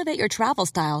 Elevate your travel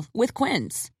style with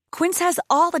Quince. Quince has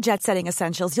all the jet-setting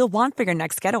essentials you'll want for your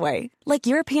next getaway, like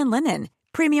European linen,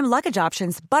 premium luggage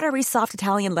options, buttery soft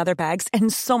Italian leather bags,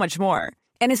 and so much more.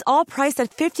 And is all priced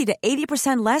at 50 to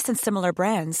 80% less than similar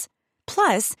brands.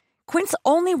 Plus, Quince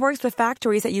only works with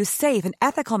factories that use safe and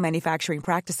ethical manufacturing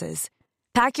practices.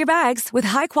 Pack your bags with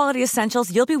high-quality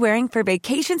essentials you'll be wearing for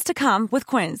vacations to come with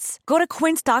Quince. Go to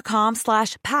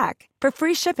quince.com/pack for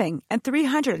free shipping and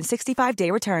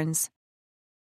 365-day returns.